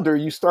get older,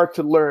 you start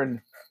to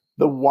learn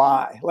the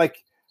why.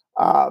 Like,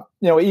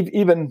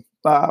 even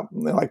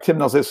like Tim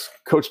knows this,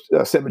 Coach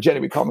Sam Jenny,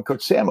 we call him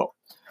Coach Samo.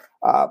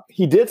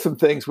 He did some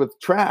things with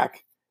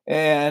track.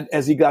 And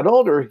as he got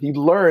older, he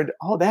learned,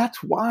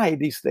 that's why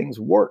these things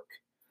work.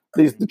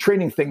 The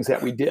training things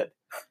that we did.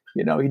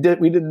 We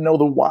didn't know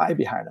the why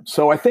behind them.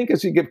 So I think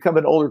as you become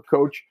an older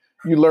coach,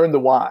 you learn the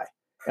why.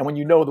 And when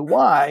you know the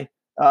why,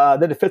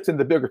 then it fits in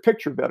the bigger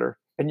picture better,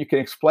 and you can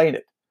explain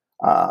it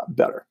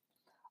better.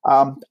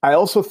 I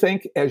also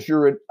think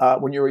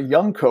when you're a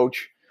young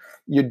coach,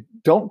 you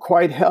don't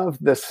quite have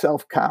the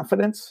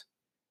self-confidence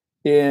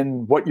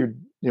in what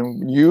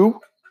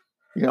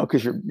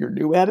because you're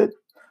new at it.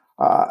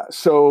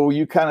 So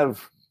you kind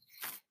of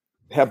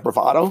have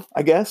bravado,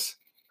 I guess,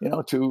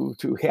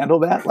 to handle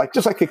that,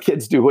 just like the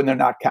kids do when they're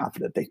not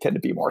confident. They tend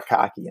to be more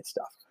cocky and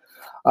stuff.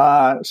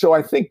 So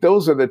I think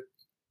those are the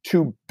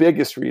two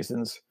biggest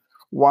reasons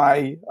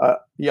why I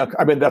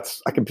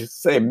can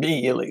say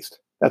me, at least.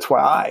 That's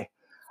why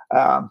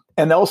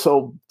and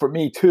also for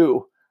me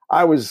too,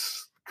 I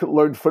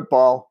learned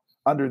football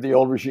under the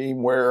old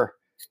regime where,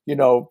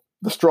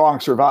 the strong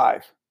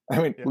survive.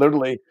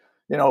 Literally,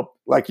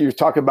 like you were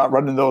talking about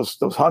running those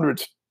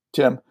hundreds,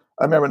 Tim.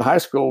 I remember in high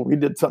school, we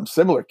did something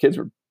similar. Kids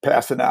were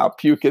passing out,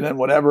 puking and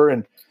whatever.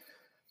 And,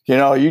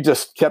 you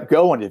just kept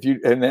going.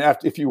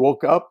 If you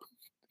woke up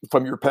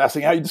from your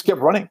passing out, you just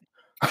kept running.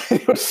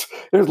 It was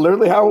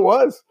literally how it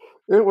was.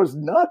 It was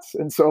nuts.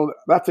 And so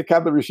that's the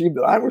kind of regime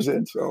that I was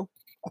in. So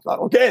I thought,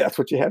 okay, that's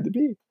what you had to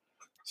be.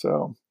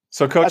 So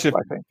Coach, that's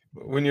what I think.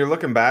 when you're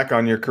looking back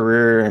on your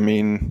career, I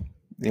mean,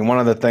 one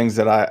of the things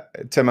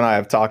that Tim and I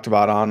have talked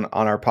about on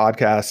our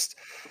podcast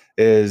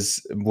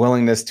is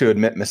willingness to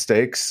admit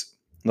mistakes.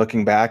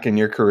 Looking back in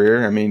your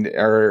career, I mean,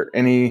 are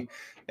any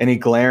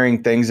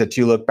glaring things that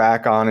you look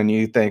back on and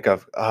you think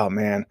of, oh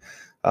man,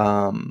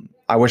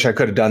 I wish I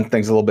could have done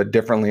things a little bit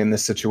differently in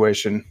this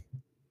situation?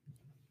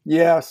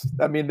 Yes,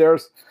 I mean,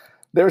 there's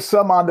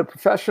some on the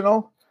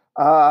professional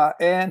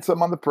and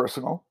some on the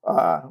personal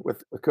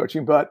with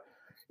coaching. But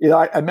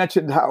I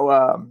mentioned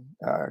how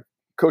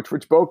Coach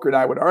Rich Boker and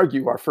I would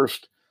argue our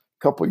first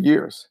couple of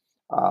years.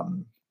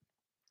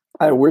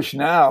 I wish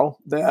now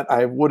that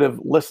I would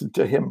have listened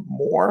to him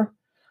more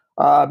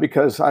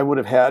because I would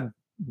have had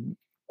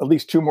at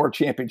least 2 more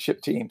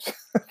championship teams.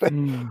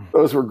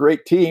 Those were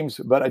great teams,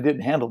 but I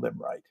didn't handle them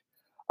right.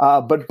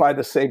 But by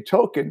the same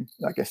token,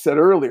 like I said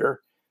earlier,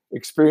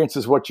 experience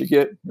is what you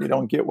get. You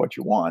don't get what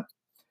you want.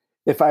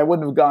 If I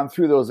wouldn't have gone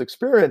through those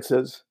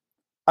experiences,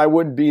 I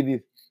would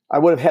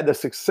have had the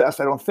success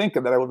I don't think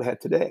that I would have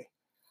had today.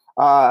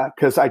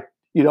 Because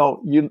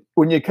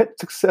when you get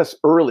success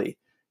early,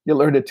 you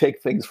learn to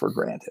take things for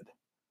granted.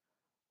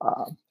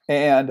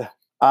 And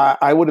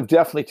I would have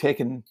definitely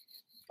taken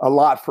a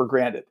lot for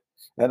granted.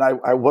 And I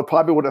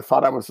probably would have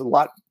thought I was a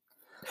lot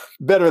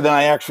better than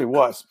I actually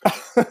was.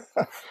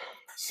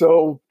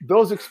 So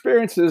those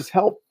experiences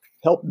help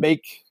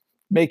make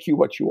you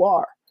what you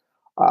are.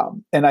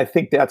 And I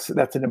think that's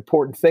an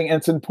important thing. And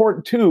it's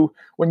important too,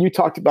 when you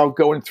talked about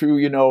going through,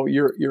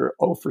 your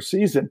 0 for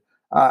season,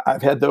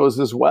 I've had those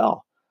as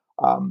well.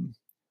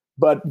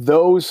 But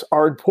those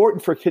are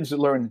important for kids to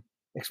learn,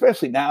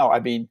 especially now.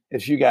 I mean,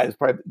 as you guys,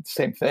 probably the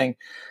same thing,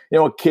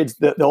 kids,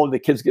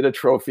 the kids get a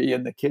trophy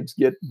and the kids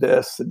get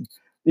this, and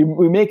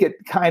we make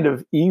it kind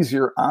of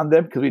easier on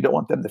them because we don't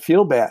want them to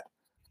feel bad,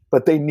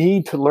 but they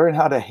need to learn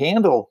how to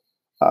handle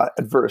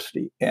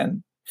adversity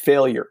and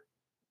failure.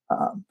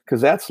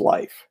 Because that's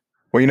life.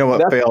 Well, you know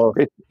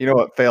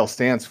what fail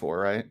stands for,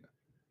 right?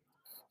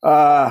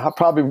 I'll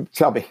probably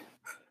tell me.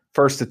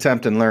 First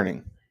attempt in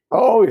learning.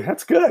 Oh,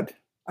 that's good.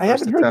 I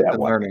haven't heard that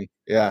one. Learning.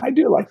 Yeah, I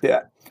do like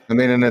that. I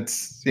mean, and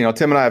it's,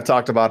 Tim and I have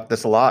talked about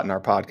this a lot in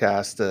our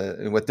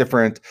podcast with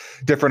different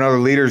other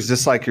leaders,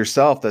 just like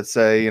yourself, that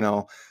say,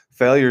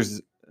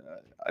 failure's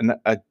an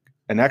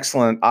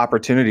excellent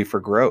opportunity for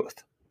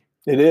growth.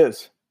 It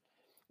is.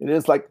 It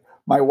is. Like,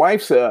 my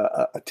wife's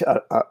a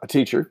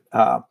teacher,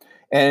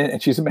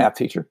 and she's a math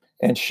teacher,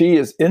 and she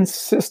is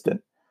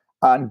insistent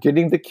on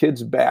getting the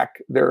kids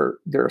back their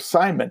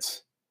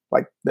assignments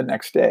like the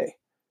next day,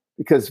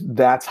 because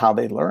that's how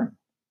they learn.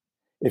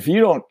 If you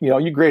don't,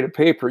 you grade a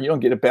paper, you don't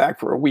get it back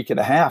for a week and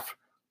a half,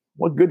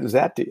 what good does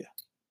that do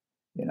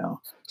you?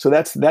 So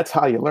that's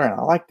how you learn.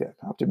 I like that.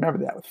 I have to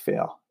remember that with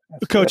fail.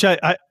 That's Coach, good.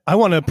 I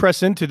want to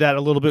press into that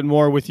a little bit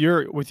more with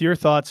your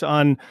thoughts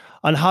on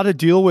how to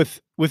deal with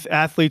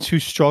athletes who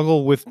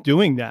struggle with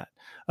doing that.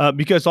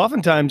 Because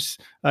oftentimes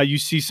you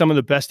see some of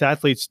the best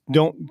athletes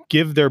don't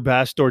give their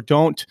best or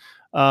don't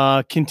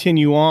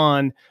continue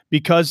on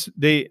because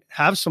they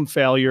have some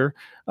failure.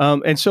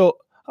 And so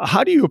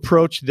how do you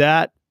approach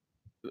that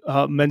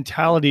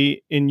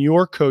mentality in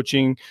your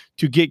coaching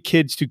to get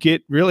kids to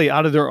get really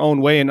out of their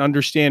own way and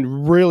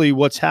understand really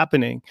what's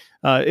happening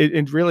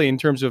and really in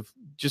terms of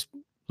just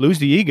lose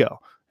the ego?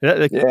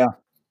 Yeah.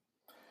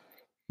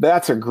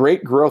 That's a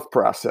great growth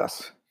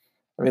process.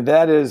 I mean,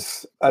 that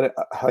is,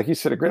 like you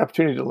said, a great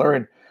opportunity to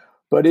learn,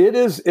 but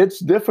it's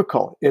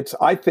difficult.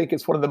 I think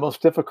it's one of the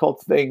most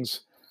difficult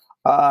things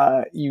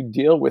you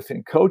deal with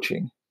in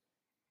coaching.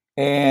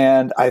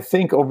 And I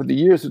think over the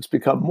years, it's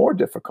become more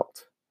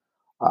difficult.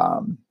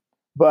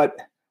 But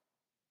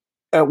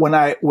when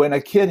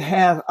a kid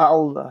has,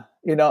 I'll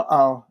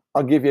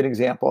give you an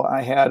example.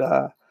 I had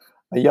a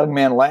young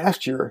man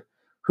last year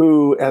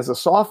who, as a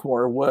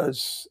sophomore,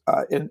 was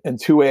in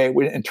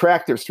 2A. In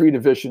track, there's 3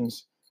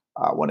 divisions,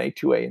 1A,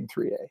 2A, and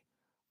 3A.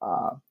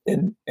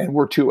 And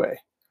we're 2A.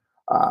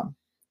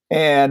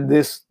 And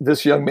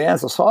this young man,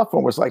 as a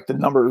sophomore, was like the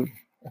number,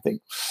 I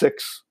think,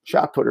 6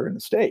 shot putter in the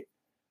state.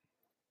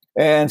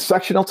 And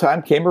sectional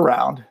time came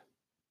around,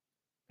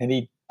 and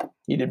he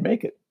didn't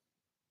make it.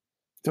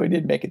 So he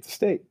didn't make it to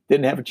state.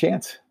 Didn't have a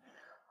chance.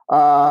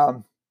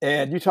 And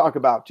you talk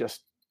about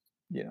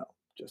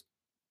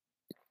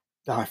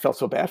I felt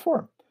so bad for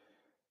him.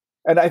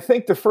 And I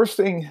think the first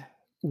thing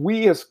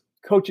we as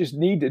coaches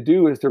need to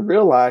do is to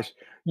realize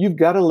you've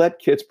got to let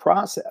kids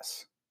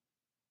process.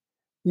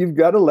 You've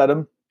got to let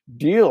them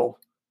deal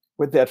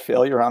with that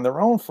failure on their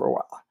own for a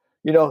while.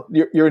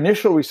 Your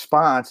initial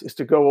response is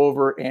to go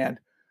over and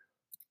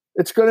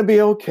it's going to be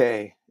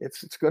okay.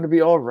 It's going to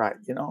be all right,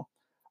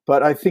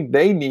 But I think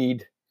they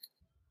need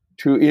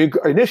to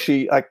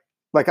initially,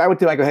 like I would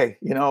do, I go, hey,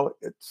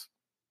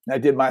 I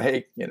did my,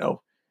 hey,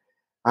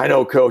 I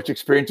know, coach,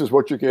 experience is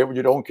what you get when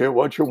you don't get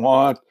what you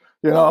want,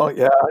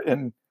 yeah.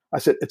 And I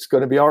said, it's going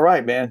to be all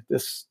right, man.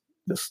 This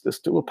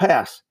too will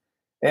pass.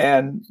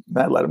 And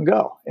I let him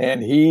go.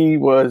 And he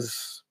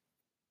was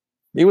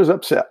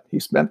upset. He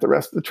spent the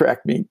rest of the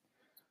track meet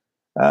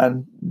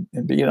and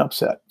being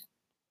upset.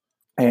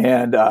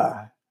 And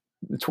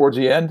towards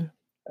the end,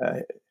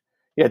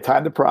 he had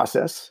time to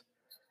process.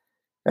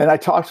 And I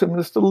talked to him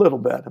just a little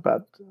bit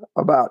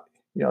about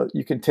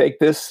you can take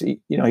this.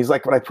 He's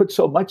like, but I put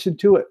so much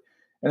into it.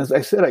 And as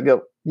I said, I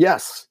go,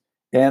 yes.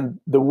 And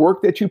the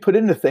work that you put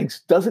into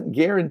things doesn't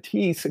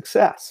guarantee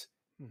success.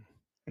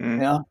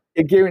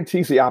 It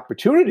guarantees the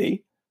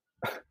opportunity,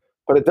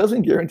 but it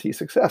doesn't guarantee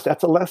success.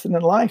 That's a lesson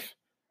in life.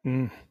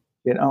 And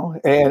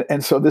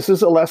so this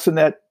is a lesson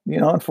that,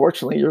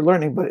 unfortunately you're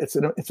learning, but it's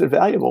a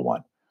valuable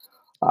one.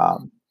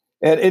 And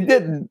it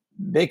didn't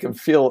make him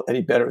feel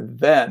any better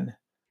then,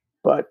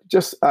 but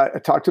just, I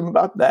talked to him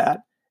about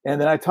that. And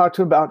then I talked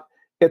to him about,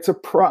 it's a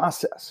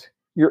process.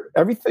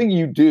 Everything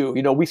you do,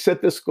 we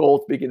set this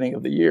goal at the beginning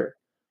of the year.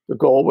 The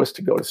goal was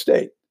to go to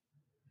state,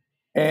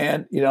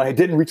 and, I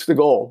didn't reach the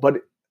goal,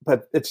 but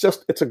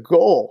it's a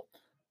goal.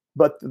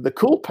 But the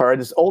cool part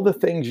is all the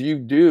things you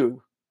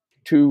do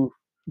to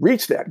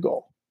reach that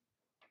goal.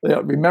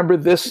 Remember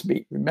this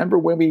meet. Remember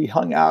when we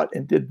hung out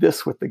and did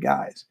this with the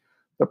guys.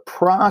 The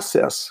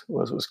process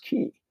was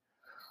key.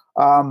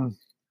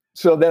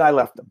 So then I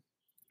left him,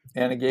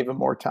 and I gave him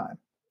more time.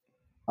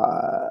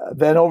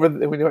 Then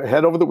we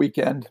head over the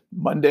weekend,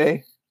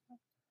 Monday.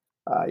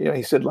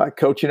 He said, like,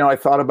 Coach, I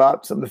thought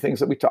about some of the things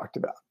that we talked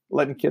about,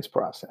 letting kids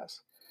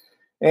process.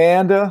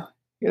 And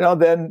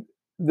then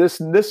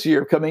this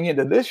year, coming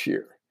into this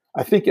year,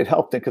 I think it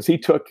helped him because he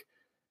took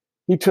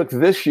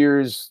this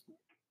year's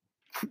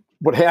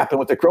what happened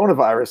with the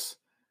coronavirus.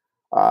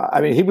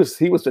 He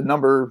was the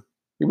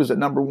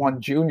number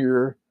one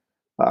junior,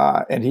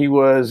 and he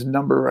was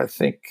number, I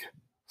think,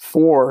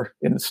 4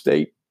 in the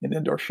state in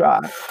indoor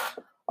shot,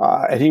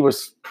 and he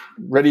was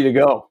ready to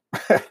go.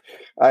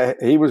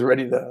 He was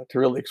ready to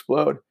really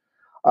explode,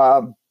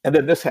 and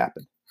then this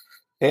happened,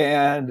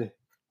 and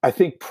I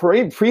think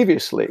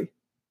previously,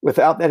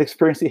 without that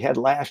experience he had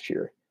last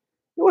year,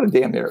 it would have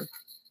damn near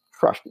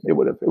crushed him. It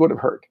would have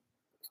hurt.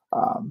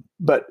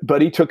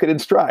 But he took it in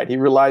stride. He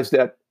realized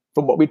that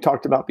from what we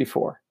talked about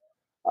before,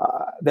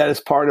 that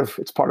is part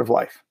of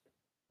life,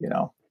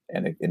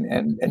 and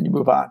you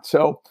move on.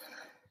 So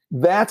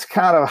that's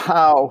kind of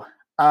how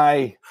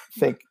I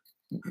think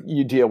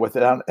you deal with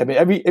it. I mean,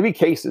 every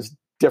case is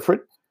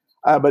different,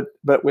 but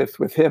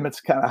with him, it's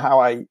kind of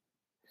how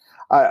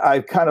I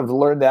kind of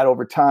learned that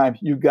over time.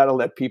 You've got to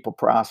let people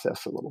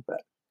process a little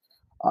bit.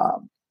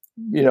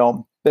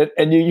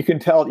 And you can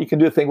tell, you can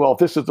do the thing, well, if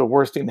this is the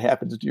worst thing that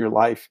happens to your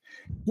life.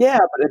 Yeah,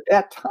 but at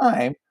that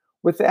time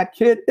with that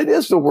kid, it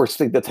is the worst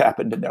thing that's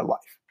happened in their life.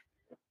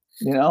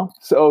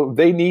 So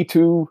they need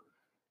to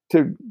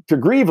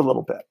grieve a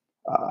little bit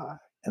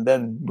and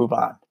then move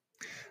on.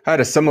 I had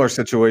a similar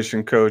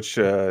situation, Coach.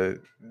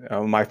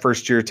 My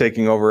first year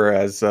taking over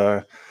as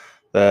the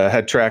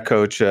head track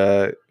coach,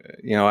 I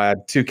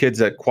had 2 kids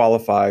that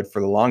qualified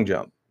for the long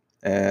jump,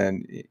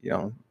 and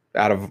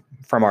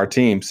from our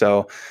team.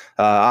 So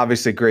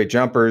obviously great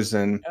jumpers.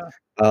 And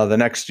the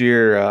next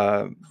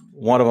year,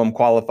 one of them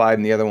qualified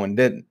and the other one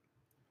didn't.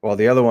 Well,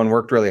 the other one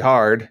worked really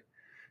hard,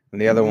 and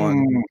the other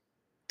one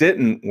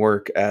didn't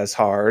work as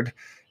hard.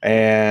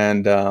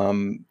 And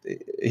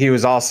he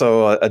was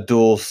also a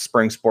dual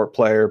spring sport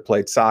player,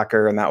 played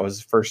soccer, and that was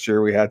the first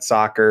year we had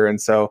soccer.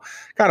 And so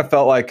kind of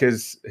felt like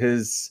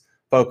his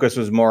focus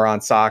was more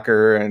on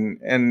soccer,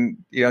 and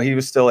he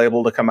was still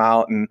able to come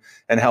out and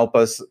help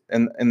us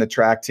in the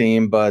track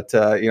team. But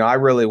I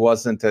really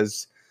wasn't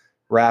as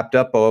wrapped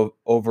up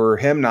over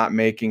him not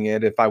making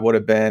it if I would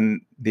have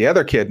been the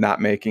other kid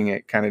not making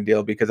it, kind of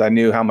deal, because I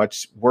knew how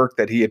much work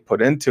that he had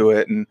put into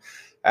it. And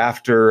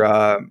after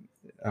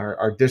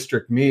our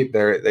district meet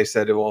there, they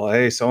said, well,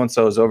 hey,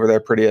 so-and-so is over there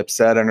pretty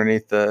upset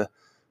underneath the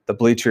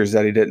bleachers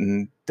that he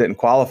didn't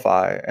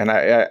qualify. And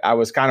I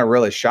was kind of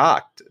really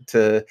shocked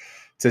to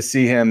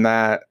see him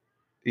that,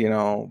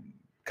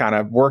 kind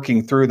of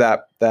working through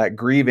that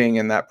grieving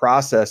and that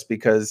process,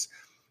 because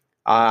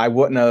I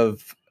wouldn't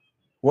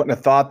have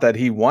thought that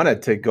he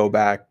wanted to go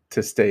back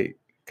to state,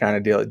 kind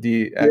of deal.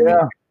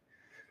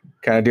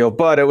 Kind of deal.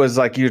 But it was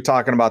like you're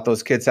talking about,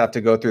 those kids have to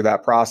go through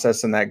that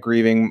process and that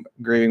grieving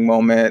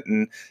moment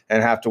and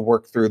have to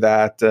work through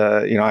that.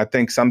 I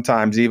think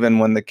sometimes even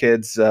when the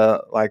kids,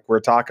 like we're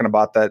talking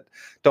about, that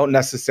don't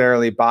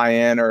necessarily buy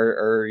in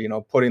or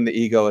putting the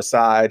ego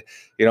aside,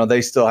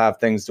 they still have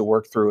things to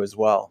work through as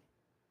well.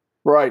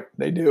 Right.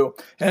 They do.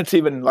 And it's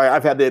even like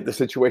I've had the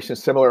situation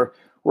similar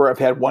where I've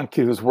had one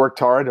kid who's worked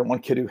hard and one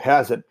kid who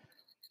hasn't.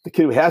 The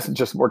kid who hasn't,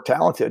 just more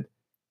talented.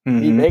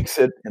 Mm-hmm. He makes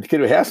it. And the kid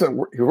who hasn't,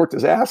 who worked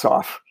his ass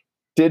off,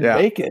 didn't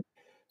make it.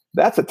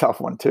 That's a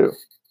tough one too.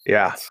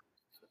 Yeah.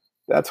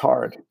 That's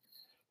hard.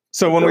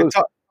 So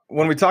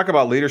when we talk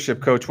about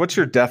leadership, Coach, what's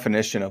your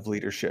definition of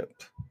leadership?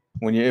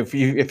 If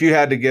you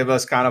had to give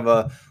us kind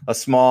of a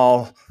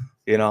small,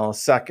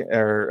 second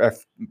or a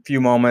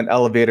few moment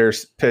elevator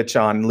pitch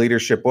on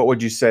leadership, what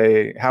would you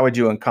say? How would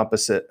you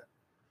encompass it?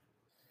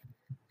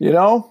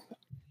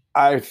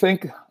 I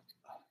think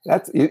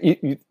that's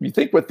you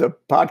think with the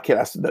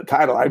podcast, the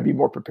title, I'd be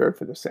more prepared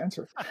for this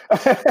answer.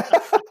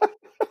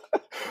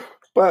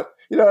 But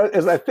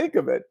as I think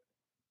of it,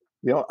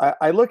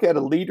 I look at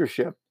a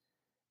leadership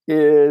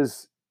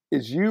is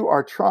you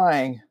are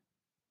trying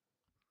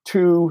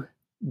to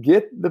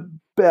get the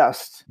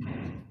best.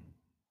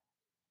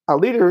 A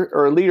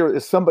leader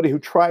is somebody who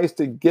tries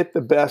to get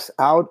the best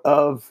out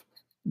of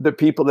the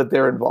people that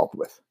they're involved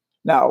with.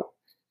 Now,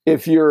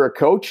 if you're a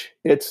coach,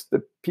 it's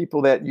the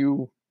people that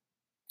you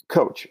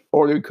coach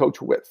or you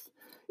coach with.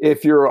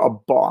 If you're a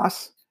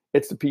boss,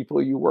 it's the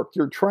people you work.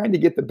 You're trying to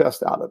get the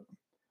best out of them.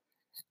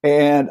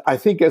 And I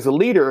think as a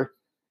leader,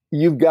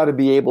 you've got to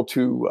be able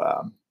to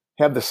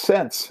have the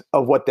sense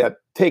of what that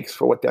takes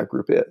for what that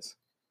group is.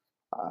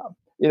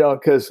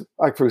 Because,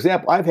 like, for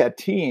example, I've had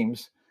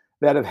teams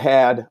that have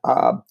had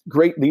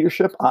great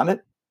leadership on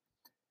it.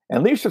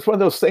 And leadership's one of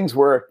those things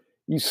where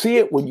you see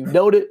it when you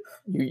note it.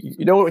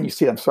 You know it when you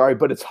see it, I'm sorry,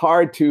 but it's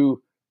hard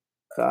to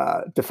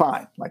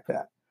define like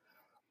that.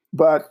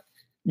 But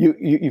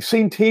you've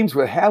seen teams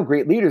that have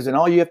great leaders, and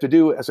all you have to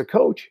do as a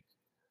coach,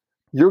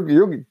 your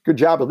good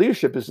job of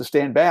leadership is to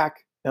stand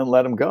back and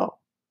let them go.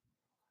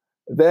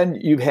 Then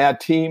you've had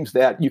teams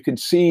that you can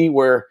see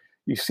where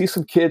you see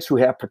some kids who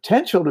have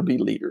potential to be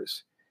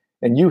leaders,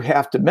 and you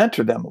have to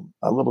mentor them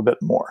a little bit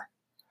more.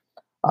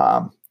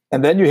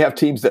 And then you have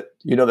teams that,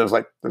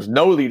 there's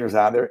no leaders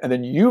out there, and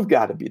then you've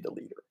got to be the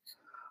leader.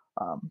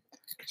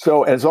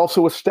 So as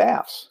also with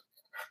staffs,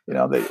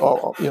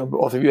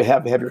 both of you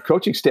have your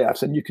coaching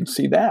staffs, and you can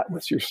see that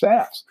with your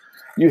staffs.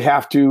 You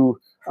have to,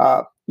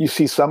 you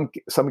see some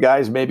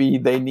guys, maybe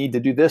they need to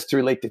do this to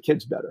relate to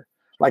kids better.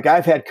 Like,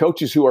 I've had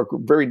coaches who are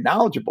very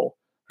knowledgeable,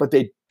 but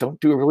they don't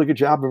do a really good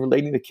job of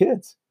relating to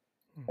kids.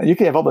 And you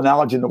can have all the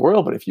knowledge in the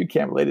world, but if you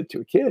can't relate it to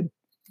a kid,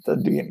 it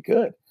doesn't do you any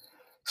good.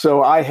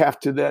 So I have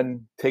to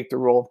then take the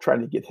role of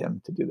trying to get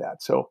him to do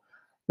that. So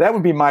that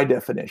would be my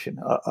definition.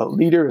 A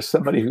leader is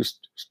somebody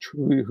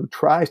who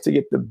tries to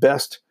get the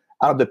best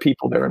out of the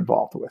people they're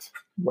involved with,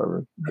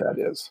 wherever that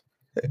is.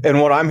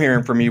 And what I'm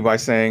hearing from you by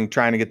saying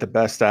trying to get the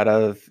best out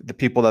of the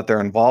people that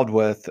they're involved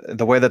with,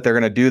 the way that they're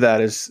going to do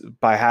that is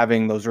by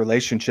having those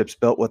relationships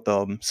built with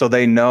them, so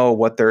they know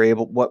what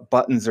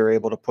buttons they're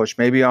able to push.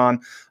 Maybe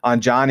on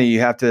Johnny, you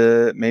have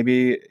to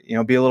maybe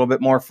be a little bit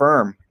more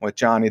firm with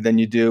Johnny than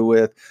you do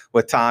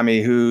with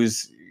Tommy,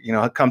 who's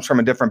comes from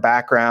a different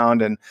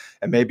background, and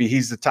maybe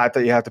he's the type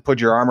that you have to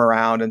put your arm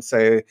around and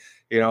say,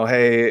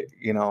 hey,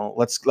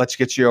 let's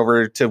get you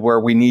over to where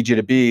we need you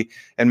to be.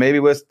 And maybe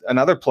with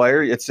another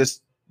player, it's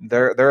just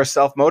they're a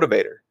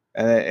self-motivator,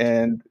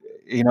 and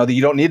you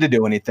don't need to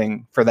do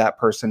anything for that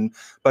person.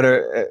 But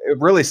it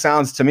really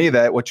sounds to me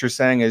that what you're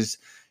saying is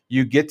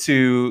you get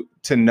to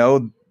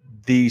know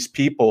these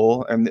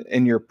people and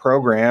in your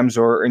programs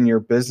or in your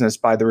business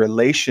by the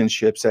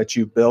relationships that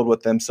you build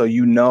with them, so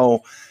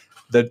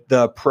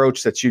the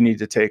approach that you need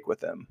to take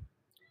with them.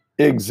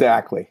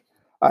 Exactly.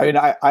 I mean,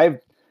 I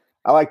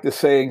like the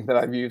saying that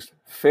I've used: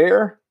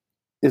 fair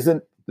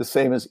isn't the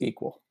same as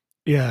equal.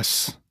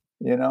 Yes.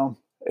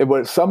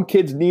 Some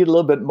kids need a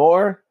little bit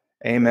more.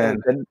 Amen.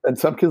 And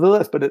some kids a little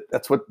less, but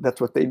that's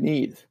what they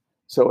need.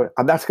 So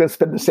I'm not going to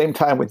spend the same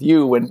time with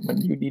you when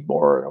you need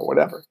more or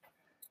whatever.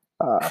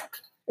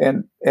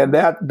 And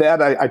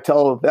that I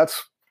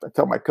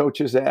tell my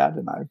coaches that,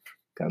 and I've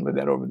kind of lived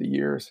that over the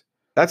years.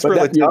 That's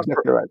really tough.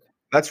 Right.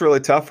 That's really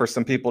tough for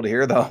some people to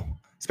hear, though,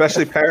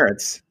 especially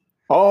parents.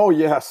 Oh,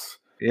 yes.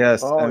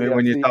 Yes. I mean,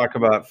 when you talk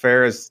about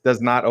fair, does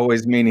not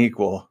always mean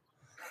equal.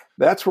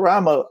 That's where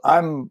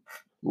I'm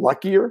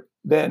luckier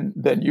than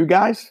you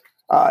guys.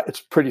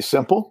 It's pretty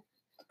simple.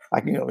 I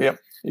can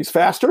he's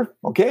faster.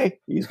 Okay,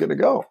 he's going to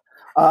go.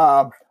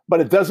 But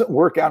it doesn't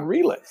work on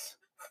relays.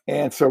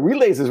 And so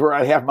relays is where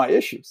I have my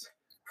issues.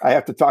 I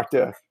have to talk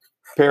to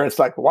parents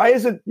like, why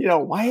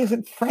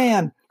isn't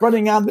Fran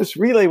running on this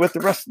relay with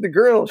the rest of the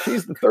girls?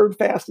 She's the third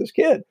fastest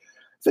kid.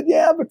 I said,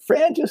 yeah, but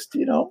Fran just,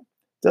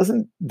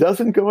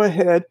 doesn't go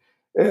ahead.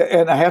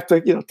 And I have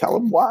to, tell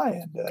them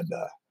why.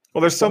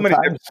 Well, there's so many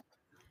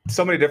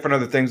different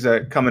other things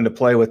that come into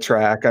play with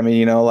track. I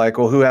mean,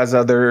 who has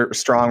other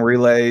strong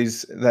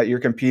relays that you're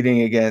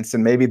competing against?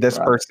 And maybe this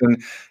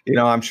person,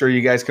 I'm sure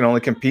you guys can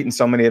only compete in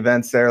so many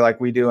events there like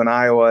we do in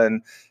Iowa.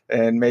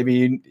 And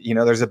maybe,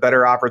 there's a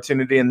better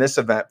opportunity in this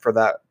event for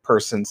that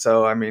person.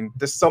 So, I mean,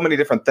 there's so many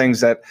different things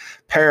that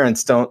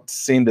parents don't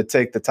seem to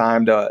take the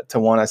time to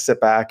want to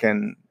sit back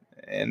and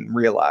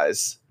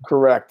realize.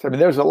 Correct. I mean,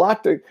 there's a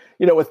lot to,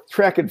 with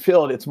track and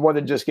field, it's more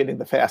than just getting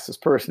the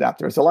fastest person out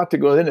there. There's a lot to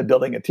go into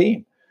building a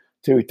team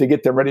to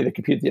get them ready to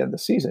compete at the end of the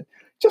season.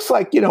 Just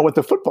like, with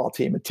the football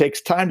team, it takes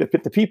time to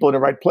put the people in the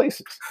right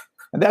places.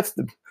 And that's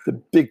the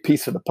big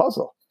piece of the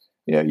puzzle.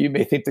 You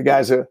may think the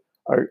guys are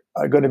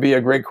going to be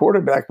a great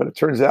quarterback, but it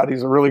turns out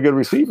he's a really good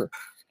receiver.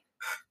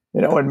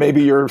 And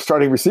maybe your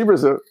starting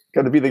receivers are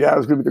going to be the guy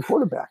who's going to be the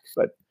quarterback.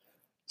 But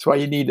that's why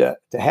you need to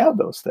have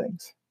those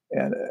things.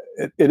 And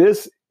it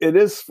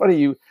is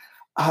funny.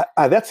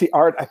 That's the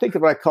art. I think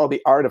that what I call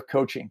the art of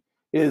coaching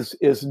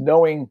is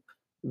knowing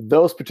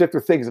those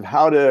particular things of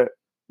how to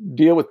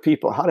deal with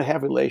people, how to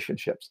have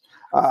relationships,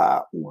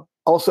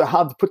 also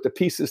how to put the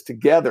pieces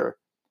together,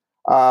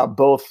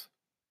 both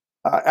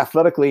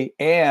athletically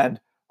and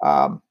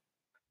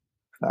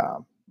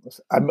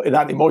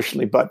not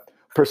emotionally, but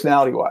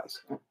personality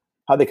wise,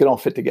 how they can all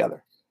fit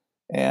together.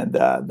 And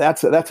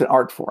that's an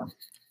art form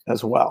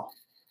as well.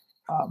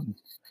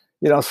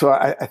 So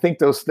I think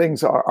those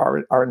things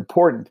are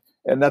important.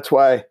 And that's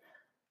why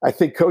I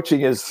think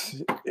coaching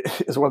is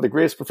one of the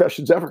greatest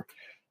professions ever.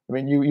 I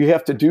mean, you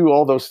have to do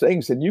all those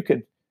things, and you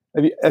can,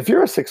 if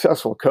you're a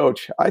successful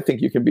coach, I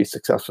think you can be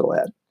successful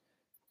at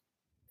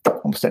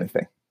almost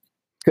anything,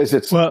 because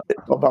it's all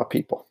about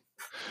people.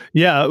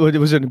 Yeah, it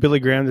was Billy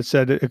Graham that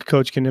said a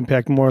coach can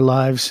impact more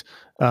lives,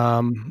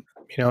 in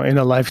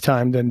a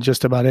lifetime than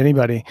just about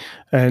anybody.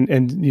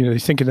 And you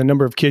think of the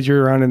number of kids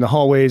you're around in the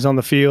hallways, on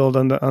the field,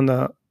 on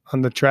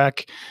the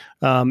track.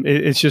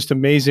 It's just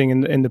amazing,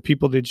 and the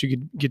people that you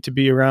get to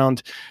be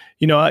around.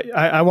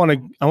 I want to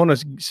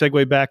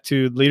segue back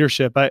to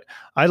leadership.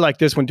 I like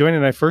this. When Dwayne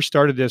and I first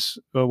started this,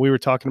 we were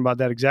talking about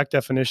that exact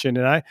definition,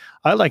 and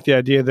I like the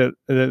idea that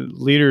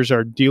leaders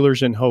are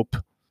dealers in hope.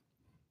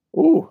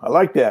 Ooh, I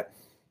like that.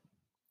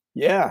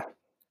 Yeah,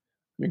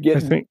 you're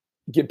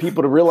get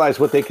people to realize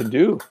what they can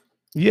do.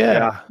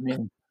 Yeah. I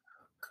mean,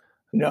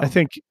 I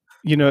think,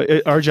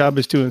 our job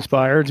is to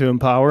inspire, to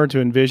empower, to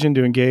envision,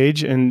 to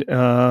engage, and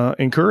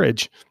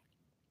encourage.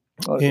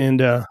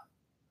 And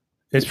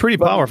it's pretty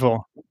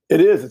powerful. It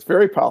is. It's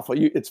very powerful.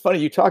 It's funny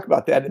you talk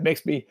about that. It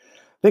makes me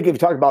think if you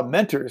talk about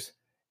mentors,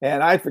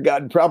 and I'd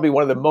forgotten probably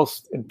one of the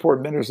most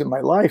important mentors in my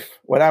life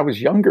when I was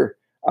younger,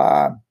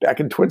 back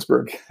in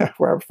Twinsburg,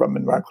 where I'm from,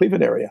 in the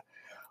Cleveland area.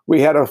 We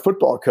had a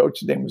football coach.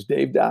 His name was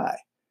Dave Dye.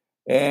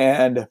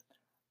 And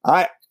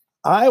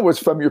I was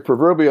from your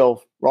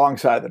proverbial wrong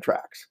side of the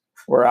tracks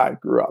where I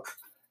grew up,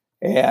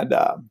 and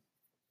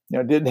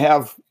didn't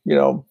have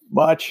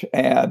much,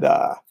 and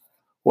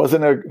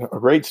wasn't a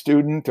great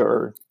student,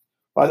 or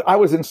I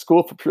was in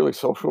school for purely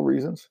social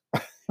reasons.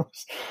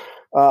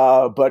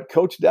 But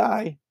Coach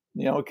Dye,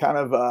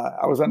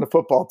 I was on the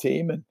football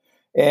team,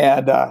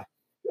 and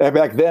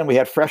back then we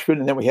had freshmen,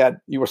 and then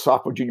you were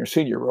sophomore, junior,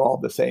 senior. We're all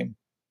the same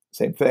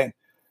thing.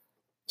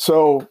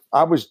 So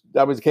I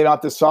came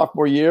out this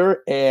sophomore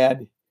year,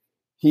 and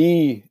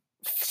he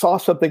saw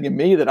something in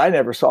me that I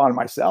never saw in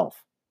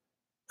myself.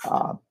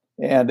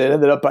 And it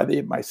ended up by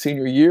my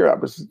senior year, I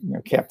was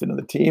captain of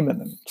the team,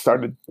 and then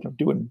started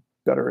doing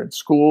better in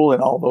school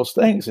and all those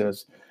things. And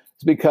it's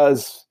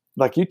because,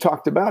 like you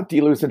talked about,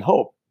 dealers in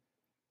hope.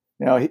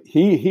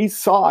 He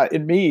saw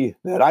in me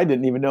that I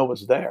didn't even know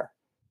was there,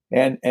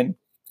 and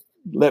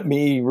let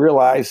me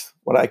realize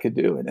what I could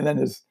do. And then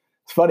it's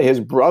funny,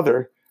 his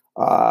brother,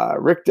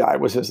 Rick Dye,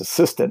 was his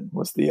assistant,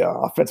 was the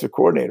offensive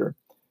coordinator.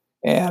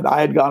 And I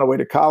had gone away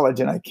to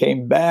college, and I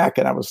came back,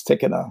 and I was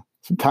taking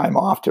some time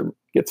off to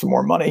get some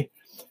more money.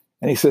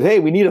 And he said, "Hey,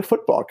 we need a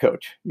football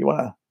coach. You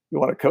want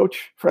to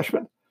coach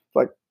freshmen?"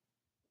 Like,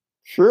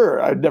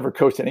 sure. I'd never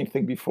coached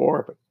anything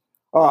before,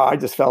 but I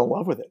just fell in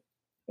love with it.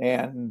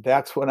 And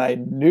that's when I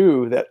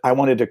knew that I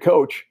wanted to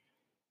coach.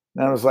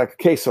 And I was like,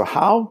 okay, so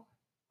how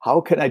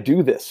can I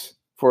do this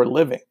for a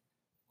living?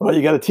 Well,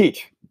 you got to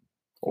teach.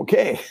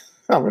 Okay,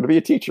 I'm going to be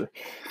a teacher.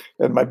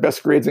 And my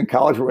best grades in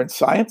college were in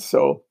science,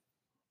 so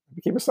I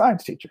became a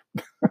science teacher.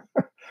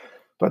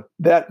 But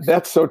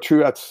that's so true.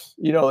 That's,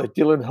 like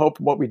Dealer in Hope,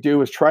 what we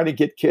do is try to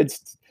get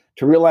kids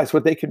to realize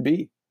what they can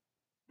be.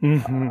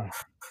 Mm-hmm.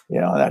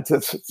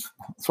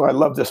 That's why I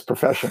love this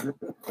profession.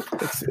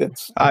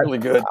 It's really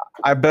good.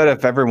 I bet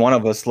if every one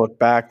of us looked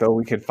back, though,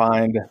 we could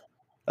find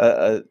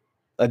a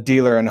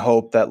dealer in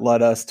hope that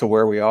led us to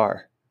where we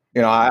are.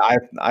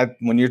 I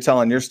when you're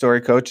telling your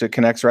story, Coach, it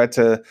connects right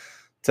to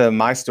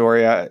my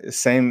story.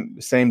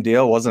 Same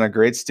deal. Wasn't a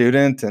great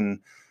student and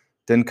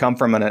didn't come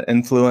from an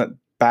affluent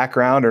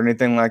background or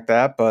anything like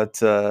that.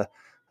 But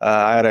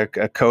I had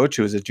a coach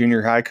who was a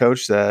junior high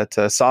coach that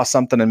saw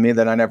something in me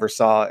that I never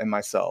saw in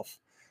myself.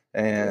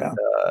 And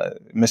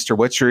Mr.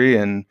 Witchery,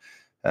 and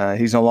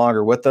he's no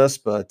longer with us,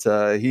 but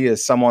he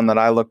is someone that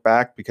I look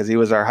back because he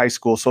was our high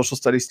school social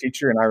studies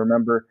teacher. And I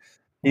remember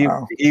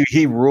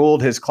he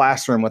ruled his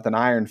classroom with an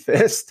iron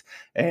fist.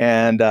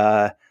 And,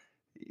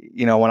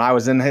 when I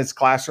was in his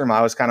classroom,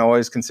 I was kind of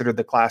always considered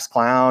the class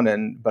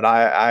clown. But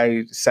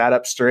I sat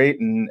up straight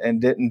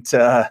and didn't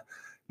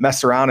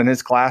mess around in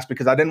his class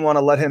because I didn't want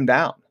to let him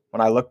down. When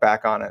I look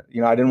back on it,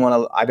 I didn't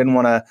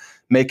want to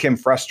make him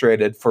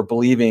frustrated for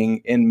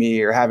believing in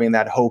me or having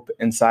that hope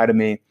inside of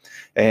me.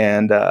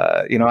 And,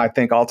 I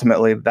think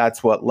ultimately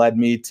that's what led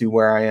me to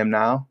where I am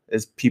now,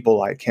 is people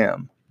like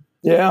him.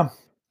 Yeah.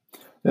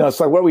 It's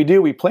like what we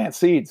do, we plant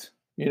seeds.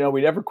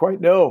 We never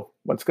quite know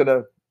what's going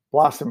to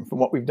blossom from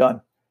what we've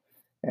done.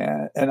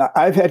 And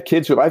I've had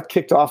kids who I've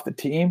kicked off the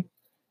team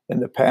in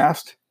the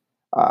past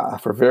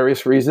for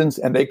various reasons.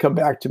 And they come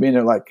back to me and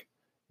they're like,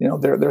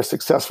 they're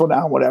successful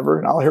now, whatever.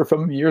 And I'll hear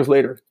from them years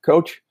later.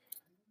 Coach,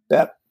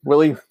 that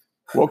really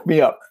woke me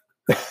up.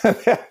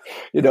 That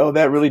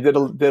really did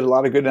a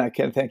lot of good. And I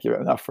can't thank you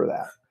enough for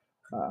that.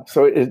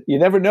 So you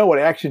never know what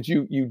actions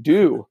you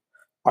do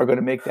are going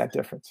to make that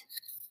difference.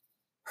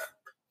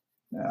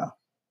 Yeah.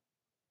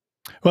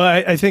 Well,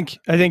 I think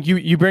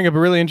you bring up a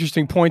really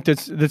interesting point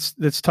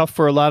that's tough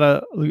for a lot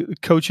of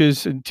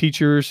coaches and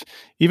teachers,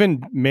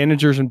 even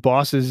managers and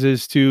bosses,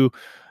 is to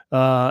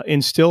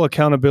instill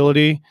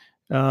accountability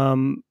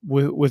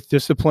with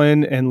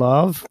discipline and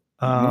love,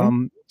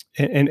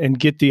 and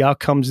get the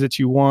outcomes that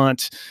you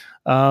want.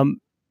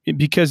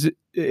 Because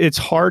it's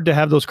hard to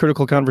have those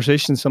critical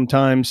conversations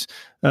sometimes.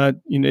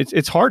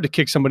 It's hard to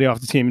kick somebody off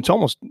the team. It's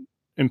almost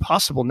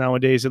impossible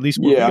nowadays, at least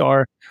where we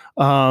are.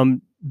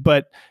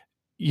 But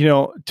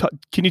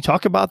can you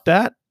talk about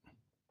that?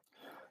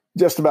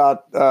 Just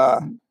about.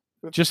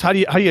 Just how do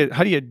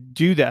you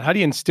do that? How do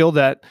you instill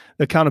that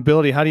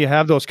accountability? How do you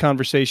have those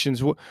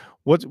conversations?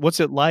 What's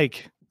it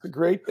like?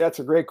 That's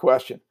a great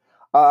question.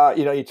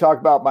 You talk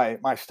about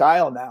my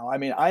style now. I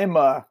mean, I'm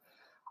a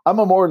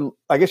more,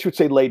 I guess you would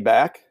say, laid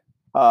back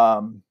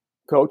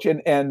coach,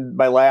 and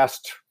my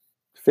last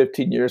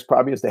 15 years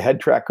probably as the head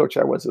track coach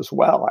I was as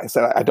well. I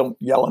said I don't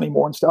yell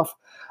anymore and stuff,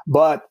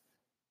 but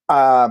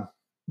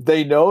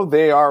they know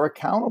they are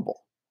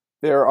accountable.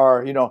 There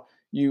are,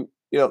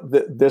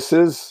 this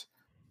is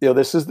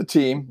the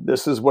team.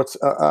 This is what's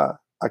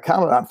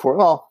accounted on for.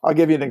 Well, I'll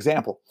give you an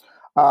example.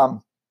 I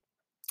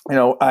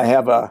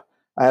have a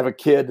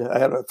kid. I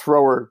have a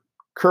thrower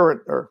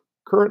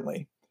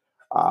currently,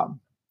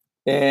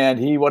 and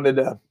he wanted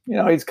to.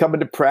 He's coming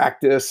to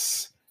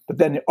practice, but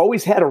then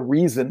always had a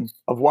reason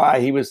of why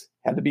he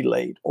had to be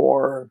late,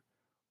 or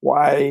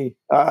why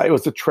it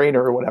was the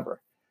trainer or whatever.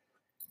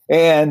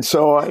 And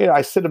so,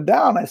 I sit him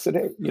down. I said,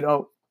 hey,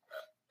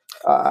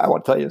 I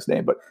won't tell you his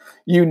name, but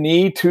you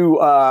need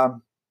to,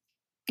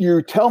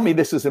 you tell me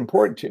this is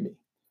important to me,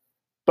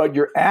 but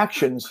your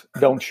actions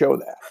don't show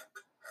that.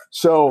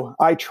 So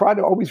I try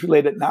to always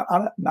relate it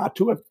not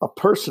to a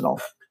personal,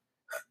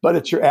 but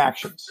it's your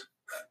actions.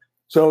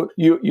 So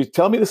you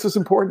tell me this is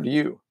important to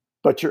you,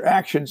 but your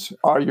actions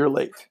are you're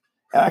late.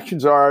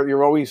 Actions are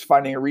you're always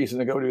finding a reason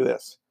to go do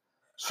this.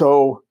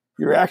 So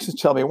your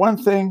actions tell me one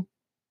thing,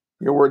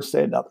 your words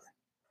say another.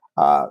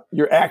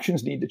 Your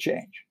actions need to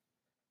change.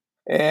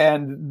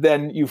 And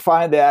then you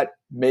find that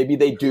maybe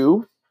they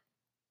do,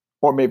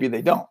 or maybe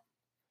they don't.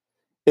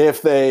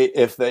 If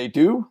they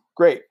do,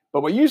 great.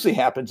 But what usually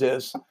happens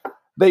is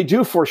they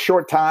do for a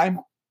short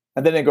time,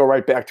 and then they go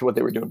right back to what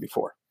they were doing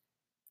before.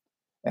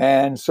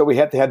 And so we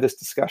had to have this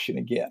discussion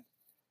again.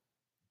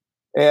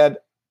 And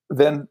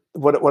then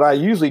what I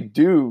usually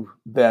do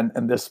then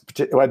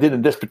what I did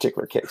in this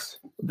particular case,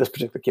 this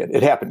particular kid,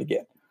 it happened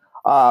again.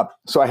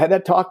 So I had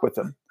that talk with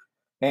him,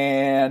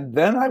 and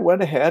then I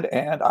went ahead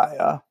and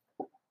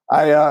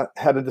I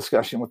had a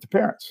discussion with the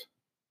parents.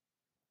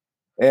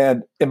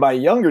 And in my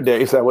younger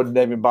days, I wouldn't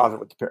even bother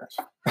with the parents.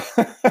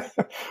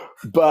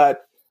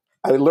 But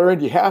I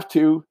learned you have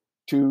to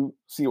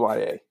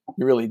CYA.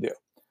 You really do.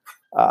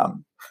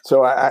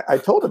 So I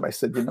told him, I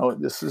said,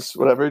 this is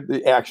whatever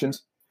the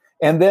actions.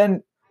 And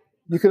then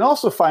you can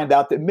also find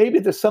out that maybe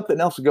there's something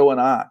else going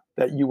on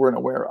that you weren't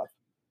aware of.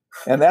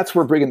 And that's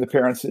where bringing the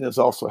parents in is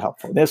also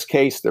helpful. In this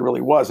case, there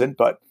really wasn't,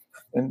 but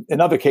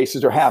in other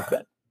cases, there have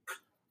been.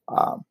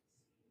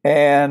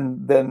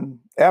 And then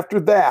after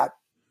that,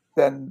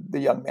 then the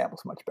young man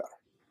was much better.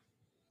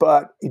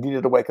 But he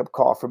needed a wake-up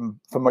call from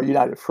a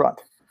united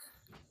front.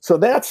 So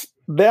that's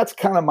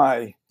kind of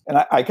I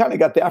kind of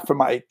got that from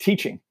my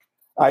teaching.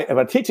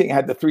 My teaching, I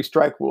had the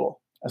 3-strike rule.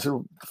 I said,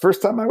 the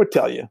first time I would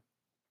tell you.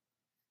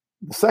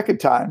 The second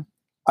time,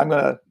 I'm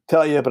going to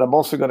tell you, but I'm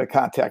also going to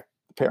contact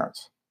the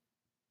parents.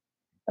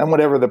 And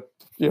whatever the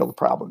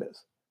problem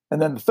is.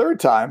 And then the third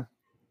time,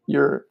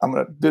 I'm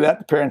going to do that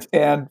to parents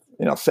and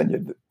send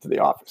you to the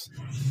office.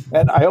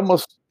 And I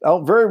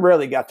very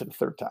rarely got to the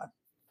third time,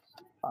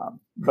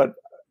 but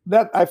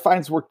that I find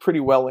has worked pretty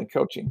well in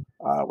coaching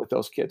with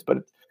those kids. But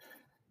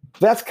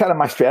that's kind of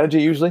my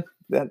strategy usually.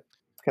 That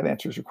kind of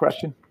answers your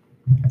question.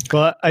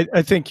 Well,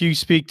 I think you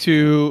speak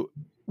to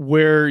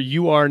where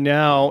you are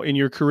now in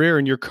your career,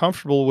 and you're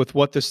comfortable with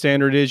what the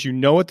standard is. You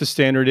know what the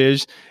standard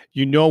is.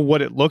 You know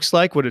what it looks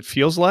like, what it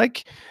feels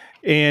like,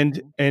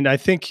 and I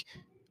think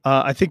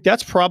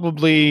that's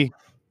probably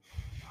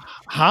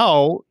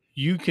how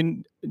you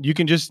can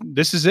just,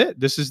 this is it.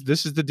 This is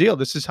the deal.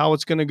 This is how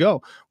it's going to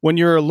go. When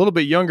you're a little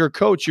bit younger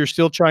coach, you're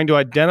still trying to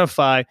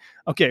identify,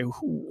 okay,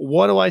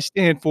 what do I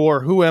stand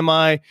for? Who am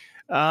I?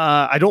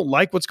 I don't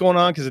like what's going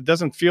on because it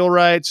doesn't feel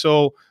right.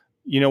 So,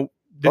 this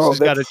has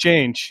got to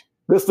change.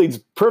 This leads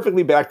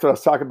perfectly back to what I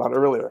was talking about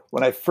earlier.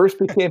 When I first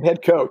became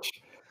head coach,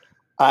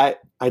 I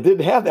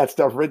didn't have that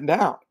stuff written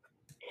down.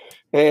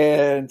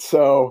 And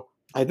so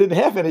I didn't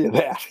have any of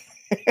that.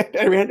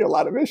 I ran into a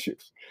lot of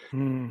issues.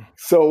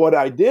 So what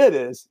I did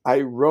is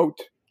I wrote,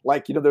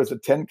 there's the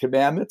 10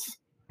 commandments.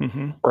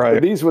 Mm-hmm.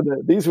 Right. These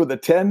were the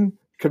 10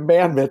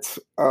 commandments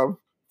of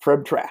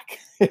Fred Track.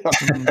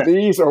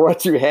 These are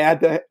what you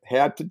had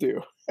to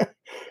do.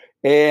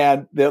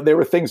 And there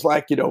were things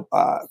like,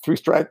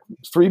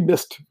 3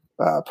 missed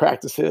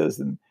practices,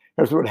 and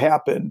here's what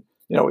happened,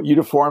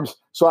 uniforms.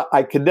 So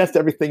I condensed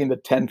everything into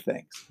 10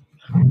 things.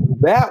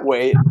 That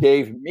way it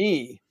gave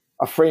me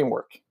a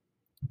framework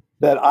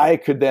that I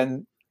could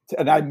then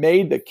and I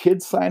made the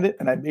kids sign it,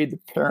 and I made the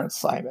parents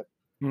sign it,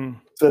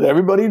 Mm. so that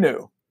everybody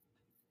knew.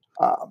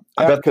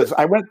 Because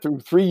I went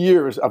through 3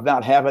 years of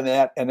not having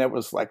that, and it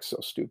was like so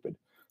stupid.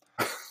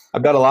 I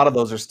bet a lot of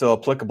those are still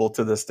applicable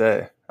to this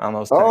day on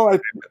those.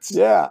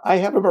 Yeah, I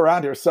have them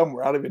around here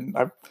somewhere. I don't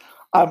even.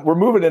 We're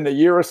moving in a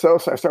year or so,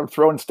 so I started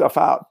throwing stuff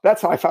out.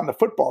 That's how I found the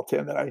football,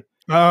 Tim, that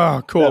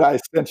I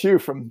sent you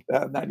from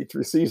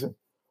 '93 season.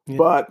 Yeah,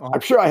 but awesome.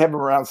 I'm sure I have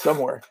them around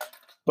somewhere.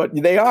 But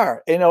they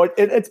are,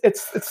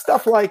 it's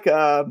stuff like,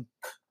 I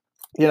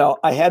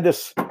had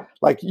this,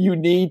 like, you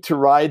need to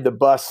ride the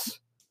bus,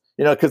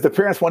 because the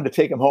parents wanted to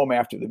take them home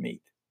after the meet.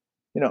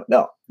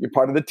 No, you're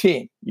part of the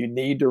team. You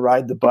need to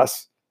ride the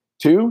bus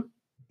too,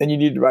 and you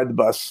need to ride the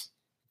bus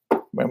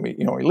when we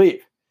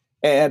leave.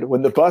 And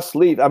when the bus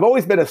leaves, I've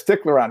always been a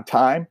stickler on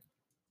time.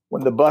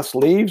 When the bus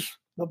leaves,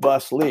 the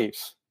bus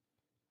leaves.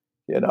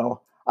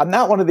 I'm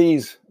not one of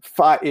these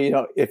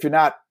if you're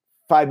not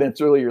 5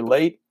 minutes early, you're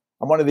late.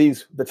 I'm one of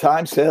these, the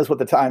time says what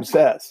the time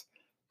says.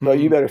 So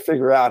you better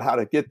figure out how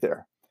to get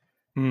there.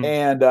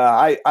 And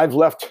I've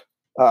left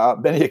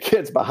many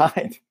kids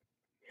behind.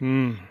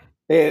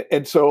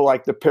 And so,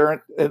 like, the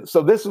parent,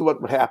 so this is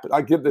what would happen.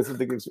 I'll give this as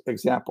an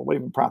example. What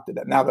even prompted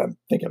that now that I'm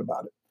thinking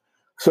about it.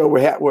 So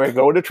we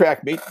go to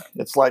track meet.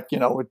 It's like,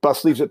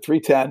 bus leaves at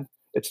 3:10.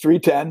 It's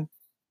 3:10.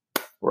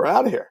 We're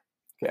out of here.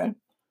 Okay.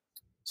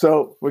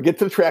 So we get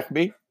to the track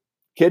meet.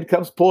 Kid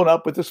comes pulling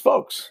up with his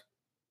folks.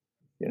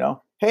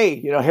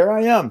 Hey, here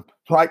I am.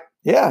 I'm like,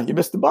 yeah, you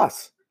missed the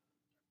bus.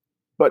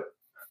 But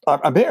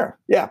I'm here.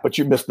 Yeah, but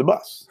you missed the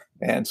bus.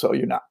 And so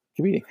you're not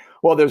competing.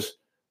 Well, there's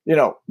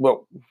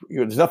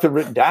nothing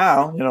written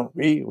down.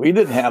 We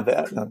didn't have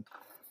that. And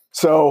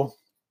so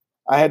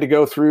I had to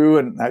go through,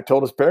 and I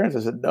told his parents, I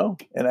said, no.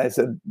 And I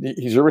said,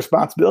 he's your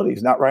responsibility.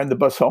 He's not riding the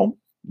bus home.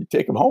 You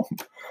take him home.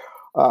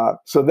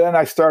 So then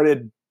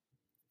the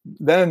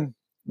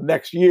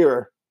next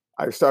year,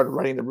 I started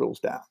writing the rules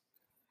down.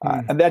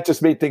 And that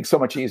just made things so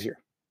much easier.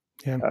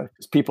 Yeah.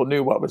 Because people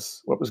knew what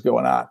was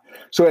going on.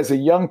 So as a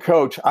young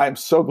coach, I'm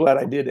so glad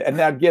I did it. And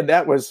now, again,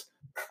 that was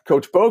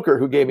Coach Boker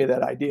who gave me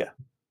that idea.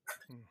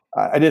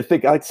 I didn't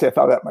think, I'd say I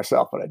thought that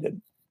myself, but I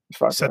didn't.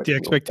 Set the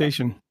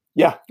expectation.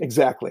 Yeah,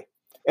 exactly.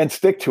 And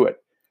stick to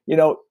it.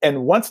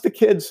 And once the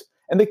kids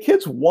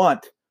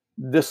want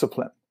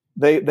discipline.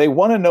 They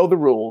want to know the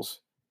rules,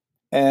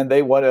 and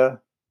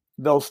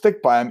they'll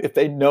stick by them if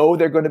they know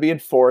they're going to be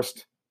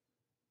enforced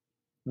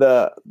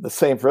the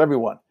same for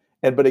everyone.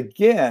 But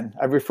again,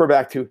 I refer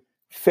back to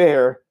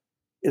fair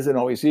isn't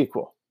always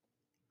equal.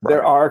 Right.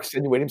 There are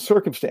extenuating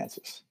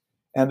circumstances.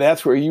 And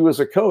that's where you as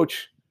a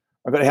coach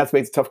are going to have to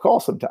make a tough call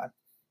sometime.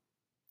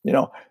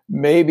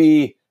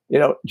 Maybe,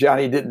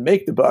 Johnny didn't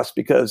make the bus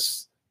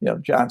because,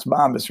 John's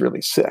mom is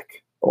really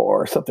sick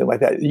or something like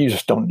that. You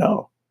just don't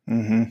know.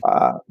 Mm-hmm.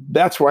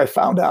 That's where I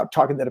found out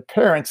talking to the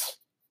parents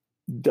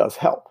does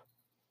help.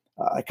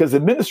 Because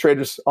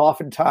administrators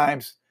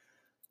oftentimes,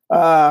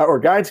 or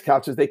guidance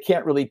counselors, they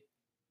can't really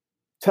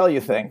tell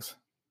you things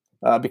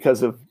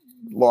because of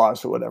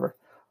laws or whatever.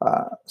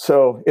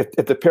 So if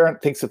the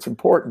parent thinks it's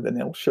important, then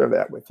they'll share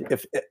that with you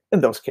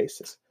in those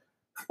cases.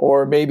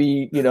 Or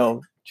maybe,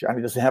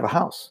 Johnny doesn't have a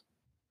house.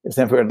 He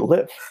doesn't have where to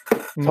live.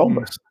 He's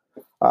homeless.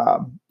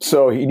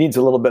 So he needs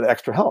a little bit of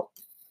extra help.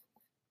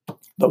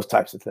 Those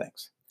types of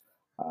things.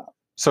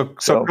 So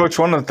Coach,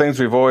 one of the things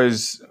we've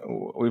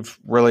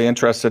really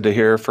interested to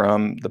hear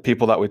from the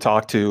people that we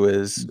talk to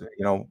is,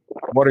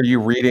 what are you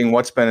reading?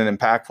 What's been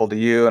impactful to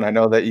you? And I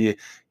know that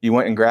you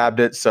went and grabbed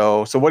it.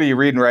 So what are you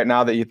reading right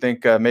now that you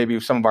think maybe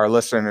some of our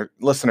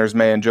listeners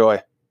may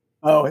enjoy?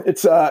 Oh,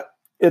 it's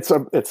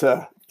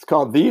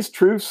called These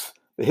Truths: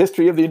 The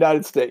History of the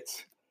United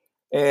States,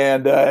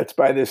 and it's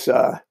by this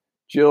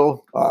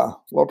Jill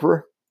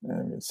Loper.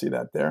 And you can see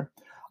that there.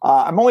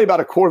 I'm only about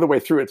a quarter of the way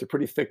through it. It's a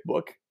pretty thick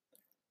book.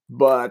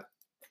 But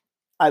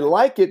I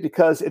like it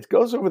because it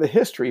goes over the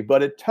history,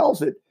 but it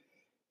tells it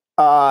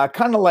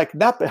kind of like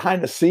not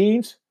behind the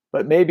scenes,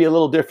 but maybe a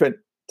little different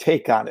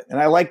take on it.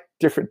 And I like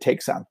different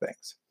takes on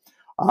things.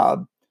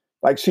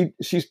 Like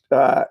she's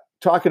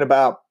talking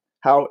about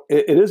how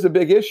it is a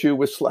big issue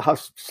with how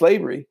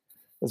slavery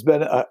has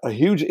been a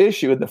huge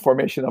issue in the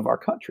formation of our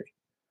country.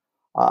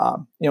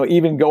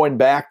 Even going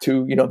back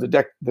to,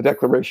 the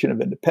Declaration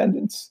of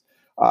Independence,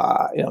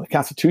 the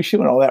Constitution,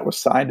 when all that was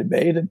signed and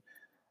made, and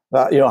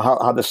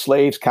how the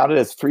slaves counted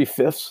as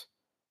 3/5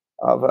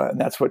 of,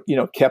 and that's what,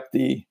 kept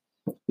the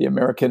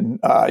American,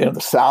 the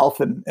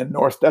South and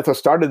North. That's what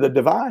started the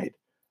divide.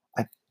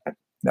 I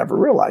never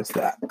realized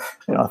that,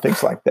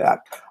 things like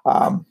that.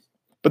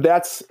 But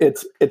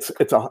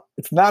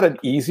it's not an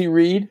easy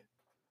read.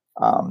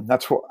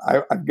 That's what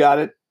I've got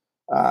it.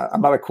 I'm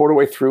about a quarter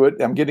way through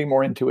it. I'm getting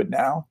more into it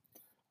now.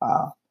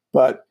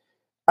 But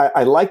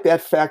I like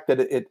that fact that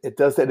it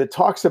does that. It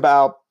talks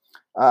about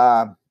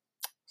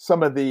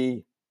some of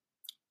the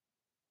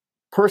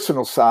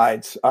personal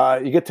sides.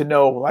 You get to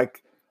know,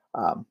 like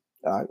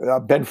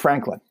Ben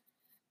Franklin,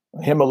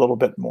 him a little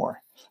bit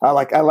more.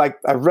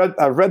 I've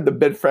read the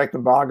Ben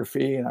Franklin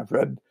biography, and I've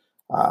read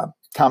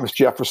Thomas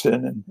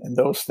Jefferson and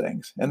those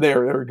things, and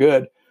they're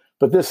good.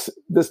 but this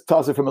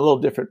tells it from a little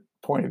different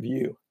point of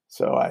view.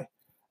 So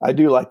I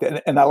do like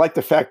that, and I like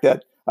the fact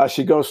that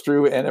she goes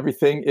through and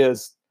everything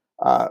is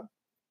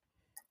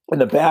in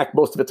the back.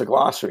 Most of it's a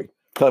glossary,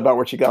 tell about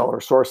where she got all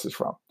her sources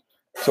from.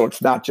 So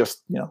it's not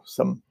just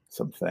some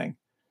thing.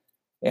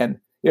 And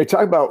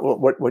talk about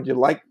what you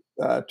like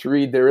to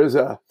read. There is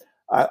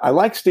I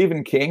like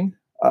Stephen King,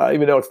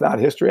 even though it's not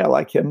history. I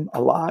like him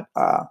a lot.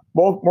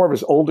 More of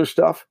his older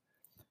stuff.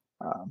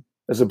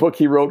 There's a book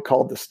he wrote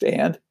called The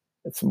Stand.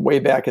 It's from way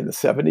back in the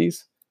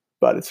 70s,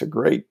 but it's a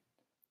great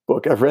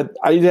book.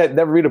 I had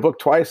never read a book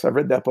twice. I've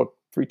read that book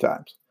 3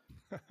 times.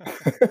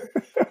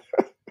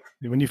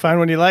 When you find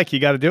one you like, you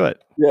got to do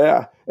it.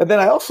 Yeah. And then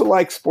I also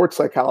like sports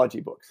psychology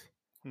books.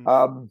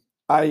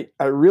 I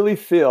really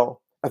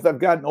feel, as I've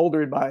gotten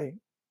older in my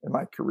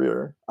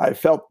career, I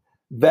felt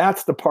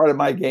that's the part of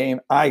my game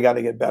I got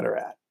to get better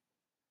at.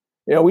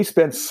 We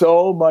spend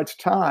so much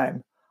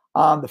time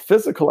on the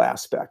physical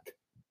aspect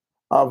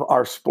of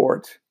our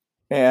sport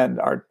and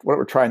what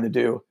we're trying to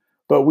do,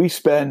 but we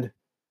spend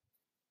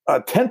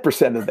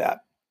 10% of that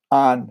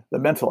on the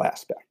mental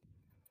aspect.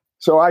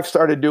 So I've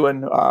started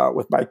doing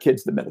with my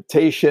kids the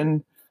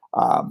meditation,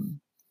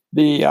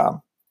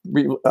 the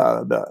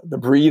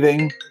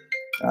breathing.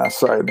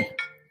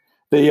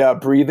 The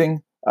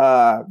breathing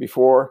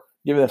before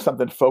giving them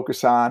something to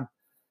focus on,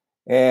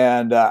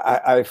 and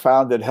I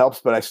found it helps.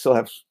 But I still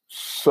have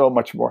so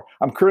much more.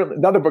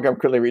 Another book I'm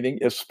currently reading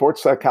is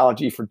Sports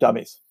Psychology for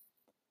Dummies.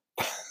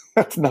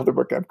 That's another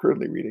book I'm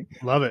currently reading.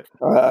 Love it.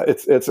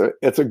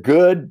 It's a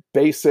good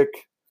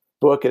basic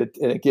book, and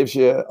it gives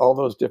you all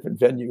those different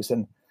venues.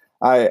 And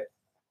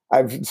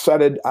I've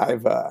decided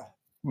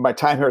my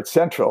time here at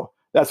Central.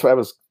 That's what I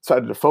was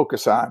decided to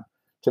focus on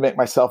to make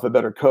myself a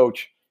better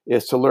coach,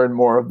 is to learn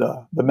more of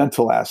the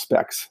mental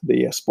aspects,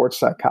 the sports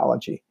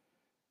psychology.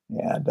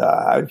 And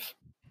I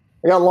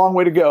got a long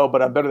way to go,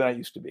 but I'm better than I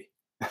used to be.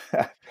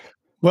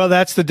 Well,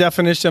 that's the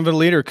definition of a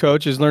leader,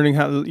 coach, is learning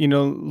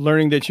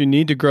learning that you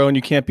need to grow and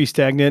you can't be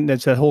stagnant. And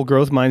that's that whole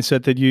growth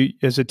mindset that you,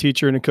 as a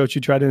teacher and a coach,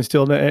 you try to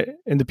instill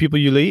in the people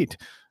you lead,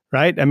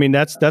 right? I mean,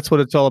 that's what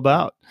it's all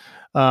about.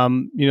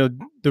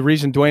 The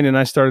reason Dwayne and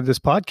I started this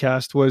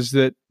podcast was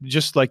that,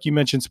 just like you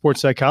mentioned, sports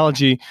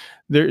psychology,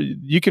 there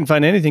you can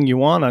find anything you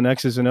want on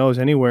X's and O's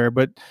anywhere,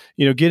 but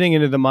getting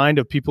into the mind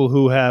of people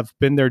who have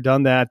been there,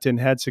 done that, and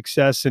had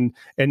success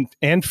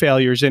and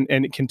failures,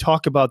 and can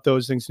talk about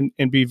those things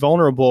and be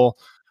vulnerable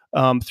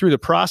through the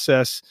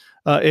process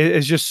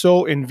is just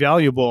so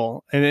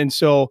invaluable. And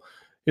so,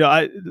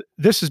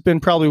 this has been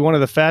probably one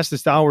of the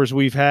fastest hours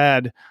we've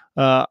had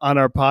on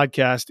our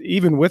podcast,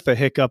 even with the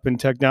hiccup in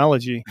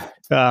technology.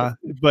 But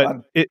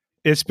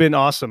it's been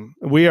awesome.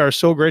 We are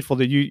so grateful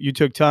that you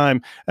took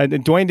time.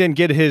 And Dwayne didn't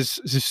get his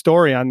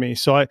story on me,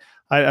 so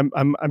I don't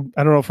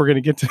know if we're going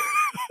to get to.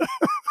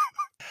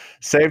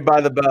 Saved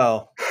by the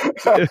bell.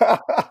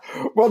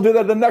 We'll do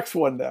that the next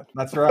one then.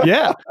 That's right.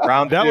 Yeah,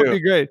 round that 2. would be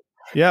great.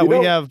 Yeah,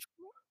 we have.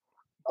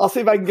 I'll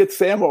see if I can get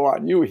Samo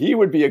on you. He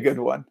would be a good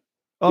one.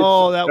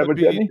 Oh, that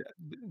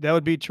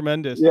would be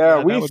tremendous.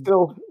 Yeah, we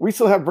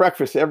still have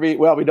breakfast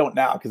we don't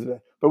now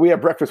but we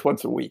have breakfast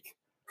once a week.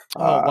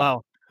 Oh,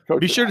 wow.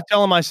 Be sure to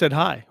tell him I said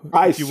hi.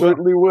 I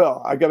certainly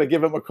will. I got to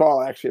give him a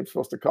call. Actually, I'm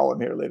supposed to call him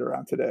here later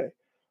on today.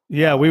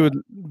 Yeah, we would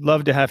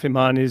love to have him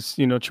on. He's,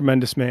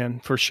 tremendous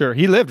man for sure.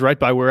 He lived right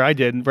by where I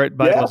did, right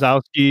by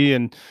Lazowski,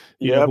 and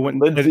who went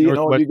Lindsay and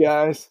all you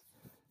guys.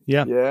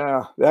 Yeah.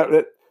 Yeah.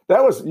 That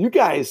was you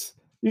guys.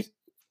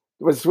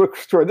 Was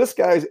for this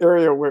guy's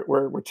area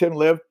where Tim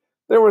lived,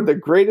 there were the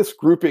greatest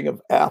grouping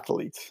of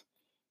athletes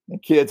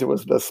and kids. It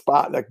was the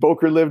spot. Like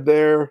Boker lived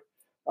there.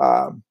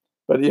 But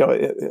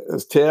it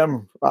was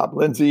Tim, Rob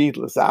Lindsay,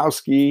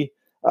 Lazowski.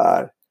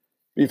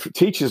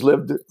 Teachers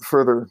lived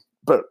further,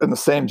 but in the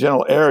same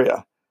general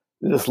area.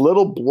 This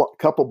little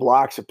couple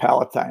blocks of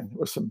Palatine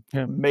was some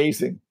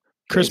amazing.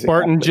 Chris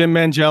Barton, athletes. Jim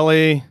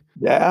Mangelli.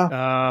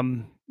 Yeah.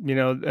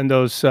 And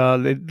those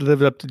they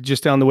lived up to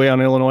just down the way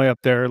on Illinois up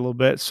there a little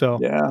bit. So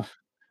yeah,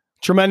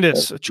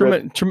 tremendous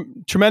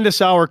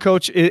hour,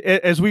 Coach.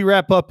 As we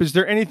wrap up, is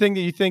there anything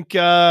that you think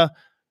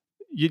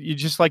you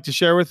just like to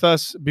share with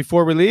us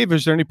before we leave?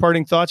 Is there any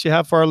parting thoughts you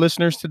have for our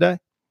listeners today?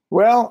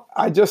 Well,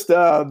 I just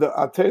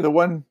I'll tell you the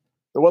one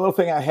little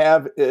thing I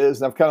have is,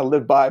 and I've kind of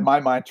lived by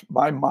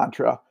my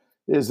mantra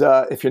is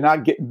if you're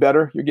not getting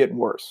better, you're getting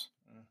worse.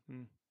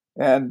 Mm-hmm.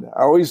 And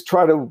I always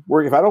try to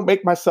work. If I don't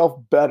make myself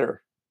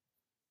better,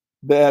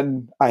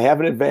 then I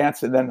haven't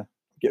advanced, and then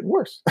getting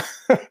worse.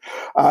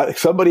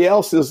 Somebody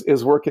else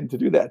is working to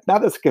do that.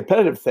 Not as a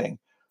competitive thing,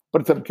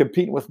 but it's I'm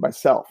competing with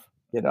myself.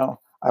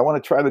 I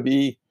want to try to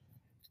be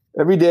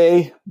every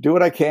day, do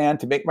what I can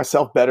to make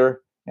myself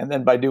better, and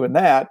then by doing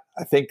that,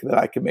 I think that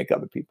I can make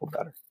other people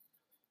better.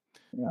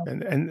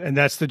 And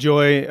that's the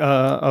joy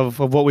of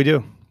what we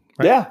do.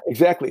 Right? Yeah,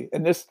 exactly.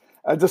 And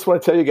I just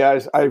want to tell you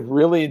guys, I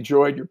really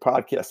enjoyed your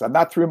podcast. I'm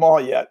not through them all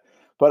yet,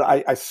 but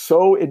I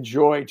so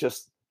enjoy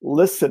just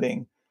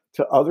listening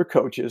to other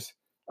coaches.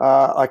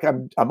 Like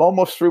I'm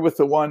almost through with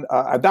the one.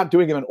 I'm not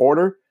doing them in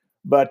order,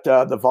 but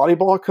the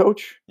volleyball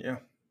coach. Yeah,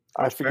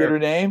 I forget her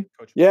name.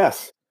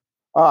 Yes,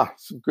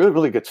 Some good,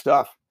 really good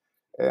stuff.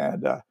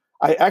 And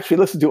I actually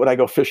listen to it when I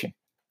go fishing.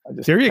 I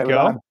just There you have it go.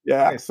 on.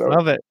 Yeah, so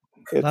Love it.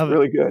 it's Love it.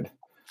 really good.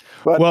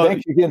 But Well,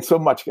 thank you again so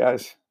much,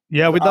 guys.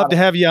 Yeah, we'd love to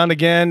have you on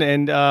again,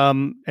 and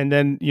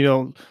then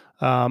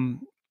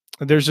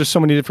there's just so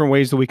many different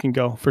ways that we can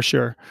go for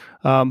sure.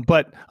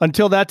 But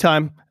until that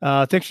time,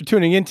 thanks for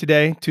tuning in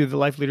today to the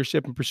Life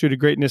Leadership and Pursuit of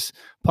Greatness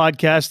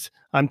podcast.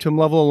 I'm Tim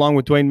Lovell along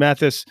with Dwayne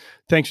Mathis.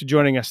 Thanks for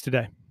joining us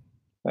today.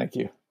 Thank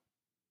you.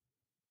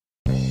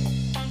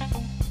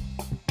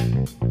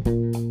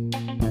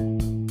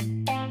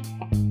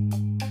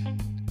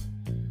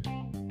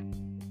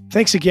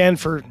 Thanks again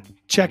for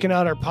checking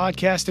out our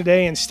podcast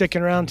today and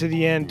sticking around to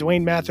the end.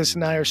 Dwayne Mathis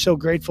and I are so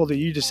grateful that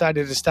you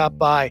decided to stop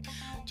by.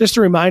 Just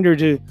a reminder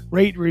to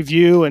rate,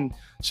 review, and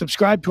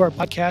subscribe to our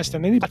podcast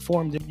on any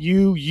platform that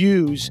you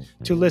use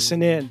to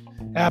listen in.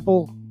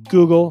 Apple,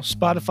 Google,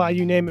 Spotify,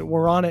 you name it,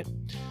 we're on it.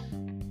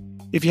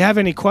 If you have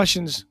any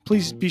questions,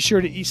 please be sure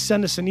to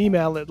send us an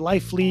email at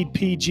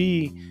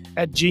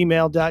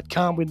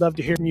lifeleadpg@gmail.com. We'd love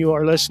to hear from you,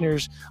 our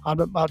listeners,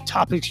 about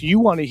topics you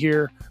want to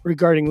hear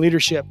regarding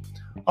leadership.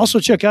 Also,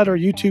 check out our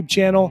YouTube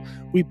channel.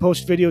 We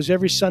post videos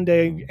every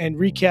Sunday and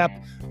recap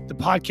the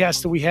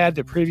podcast that we had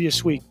the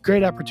previous week.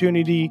 Great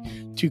opportunity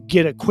to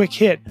get a quick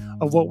hit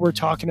of what we're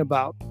talking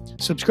about.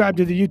 Subscribe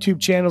to the YouTube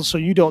channel so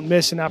you don't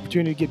miss an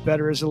opportunity to get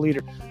better as a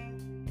leader.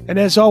 And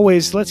as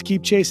always, let's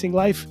keep chasing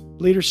life,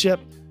 leadership,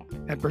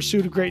 and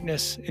pursuit of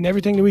greatness in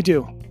everything that we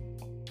do.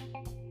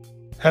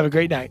 Have a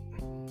great night.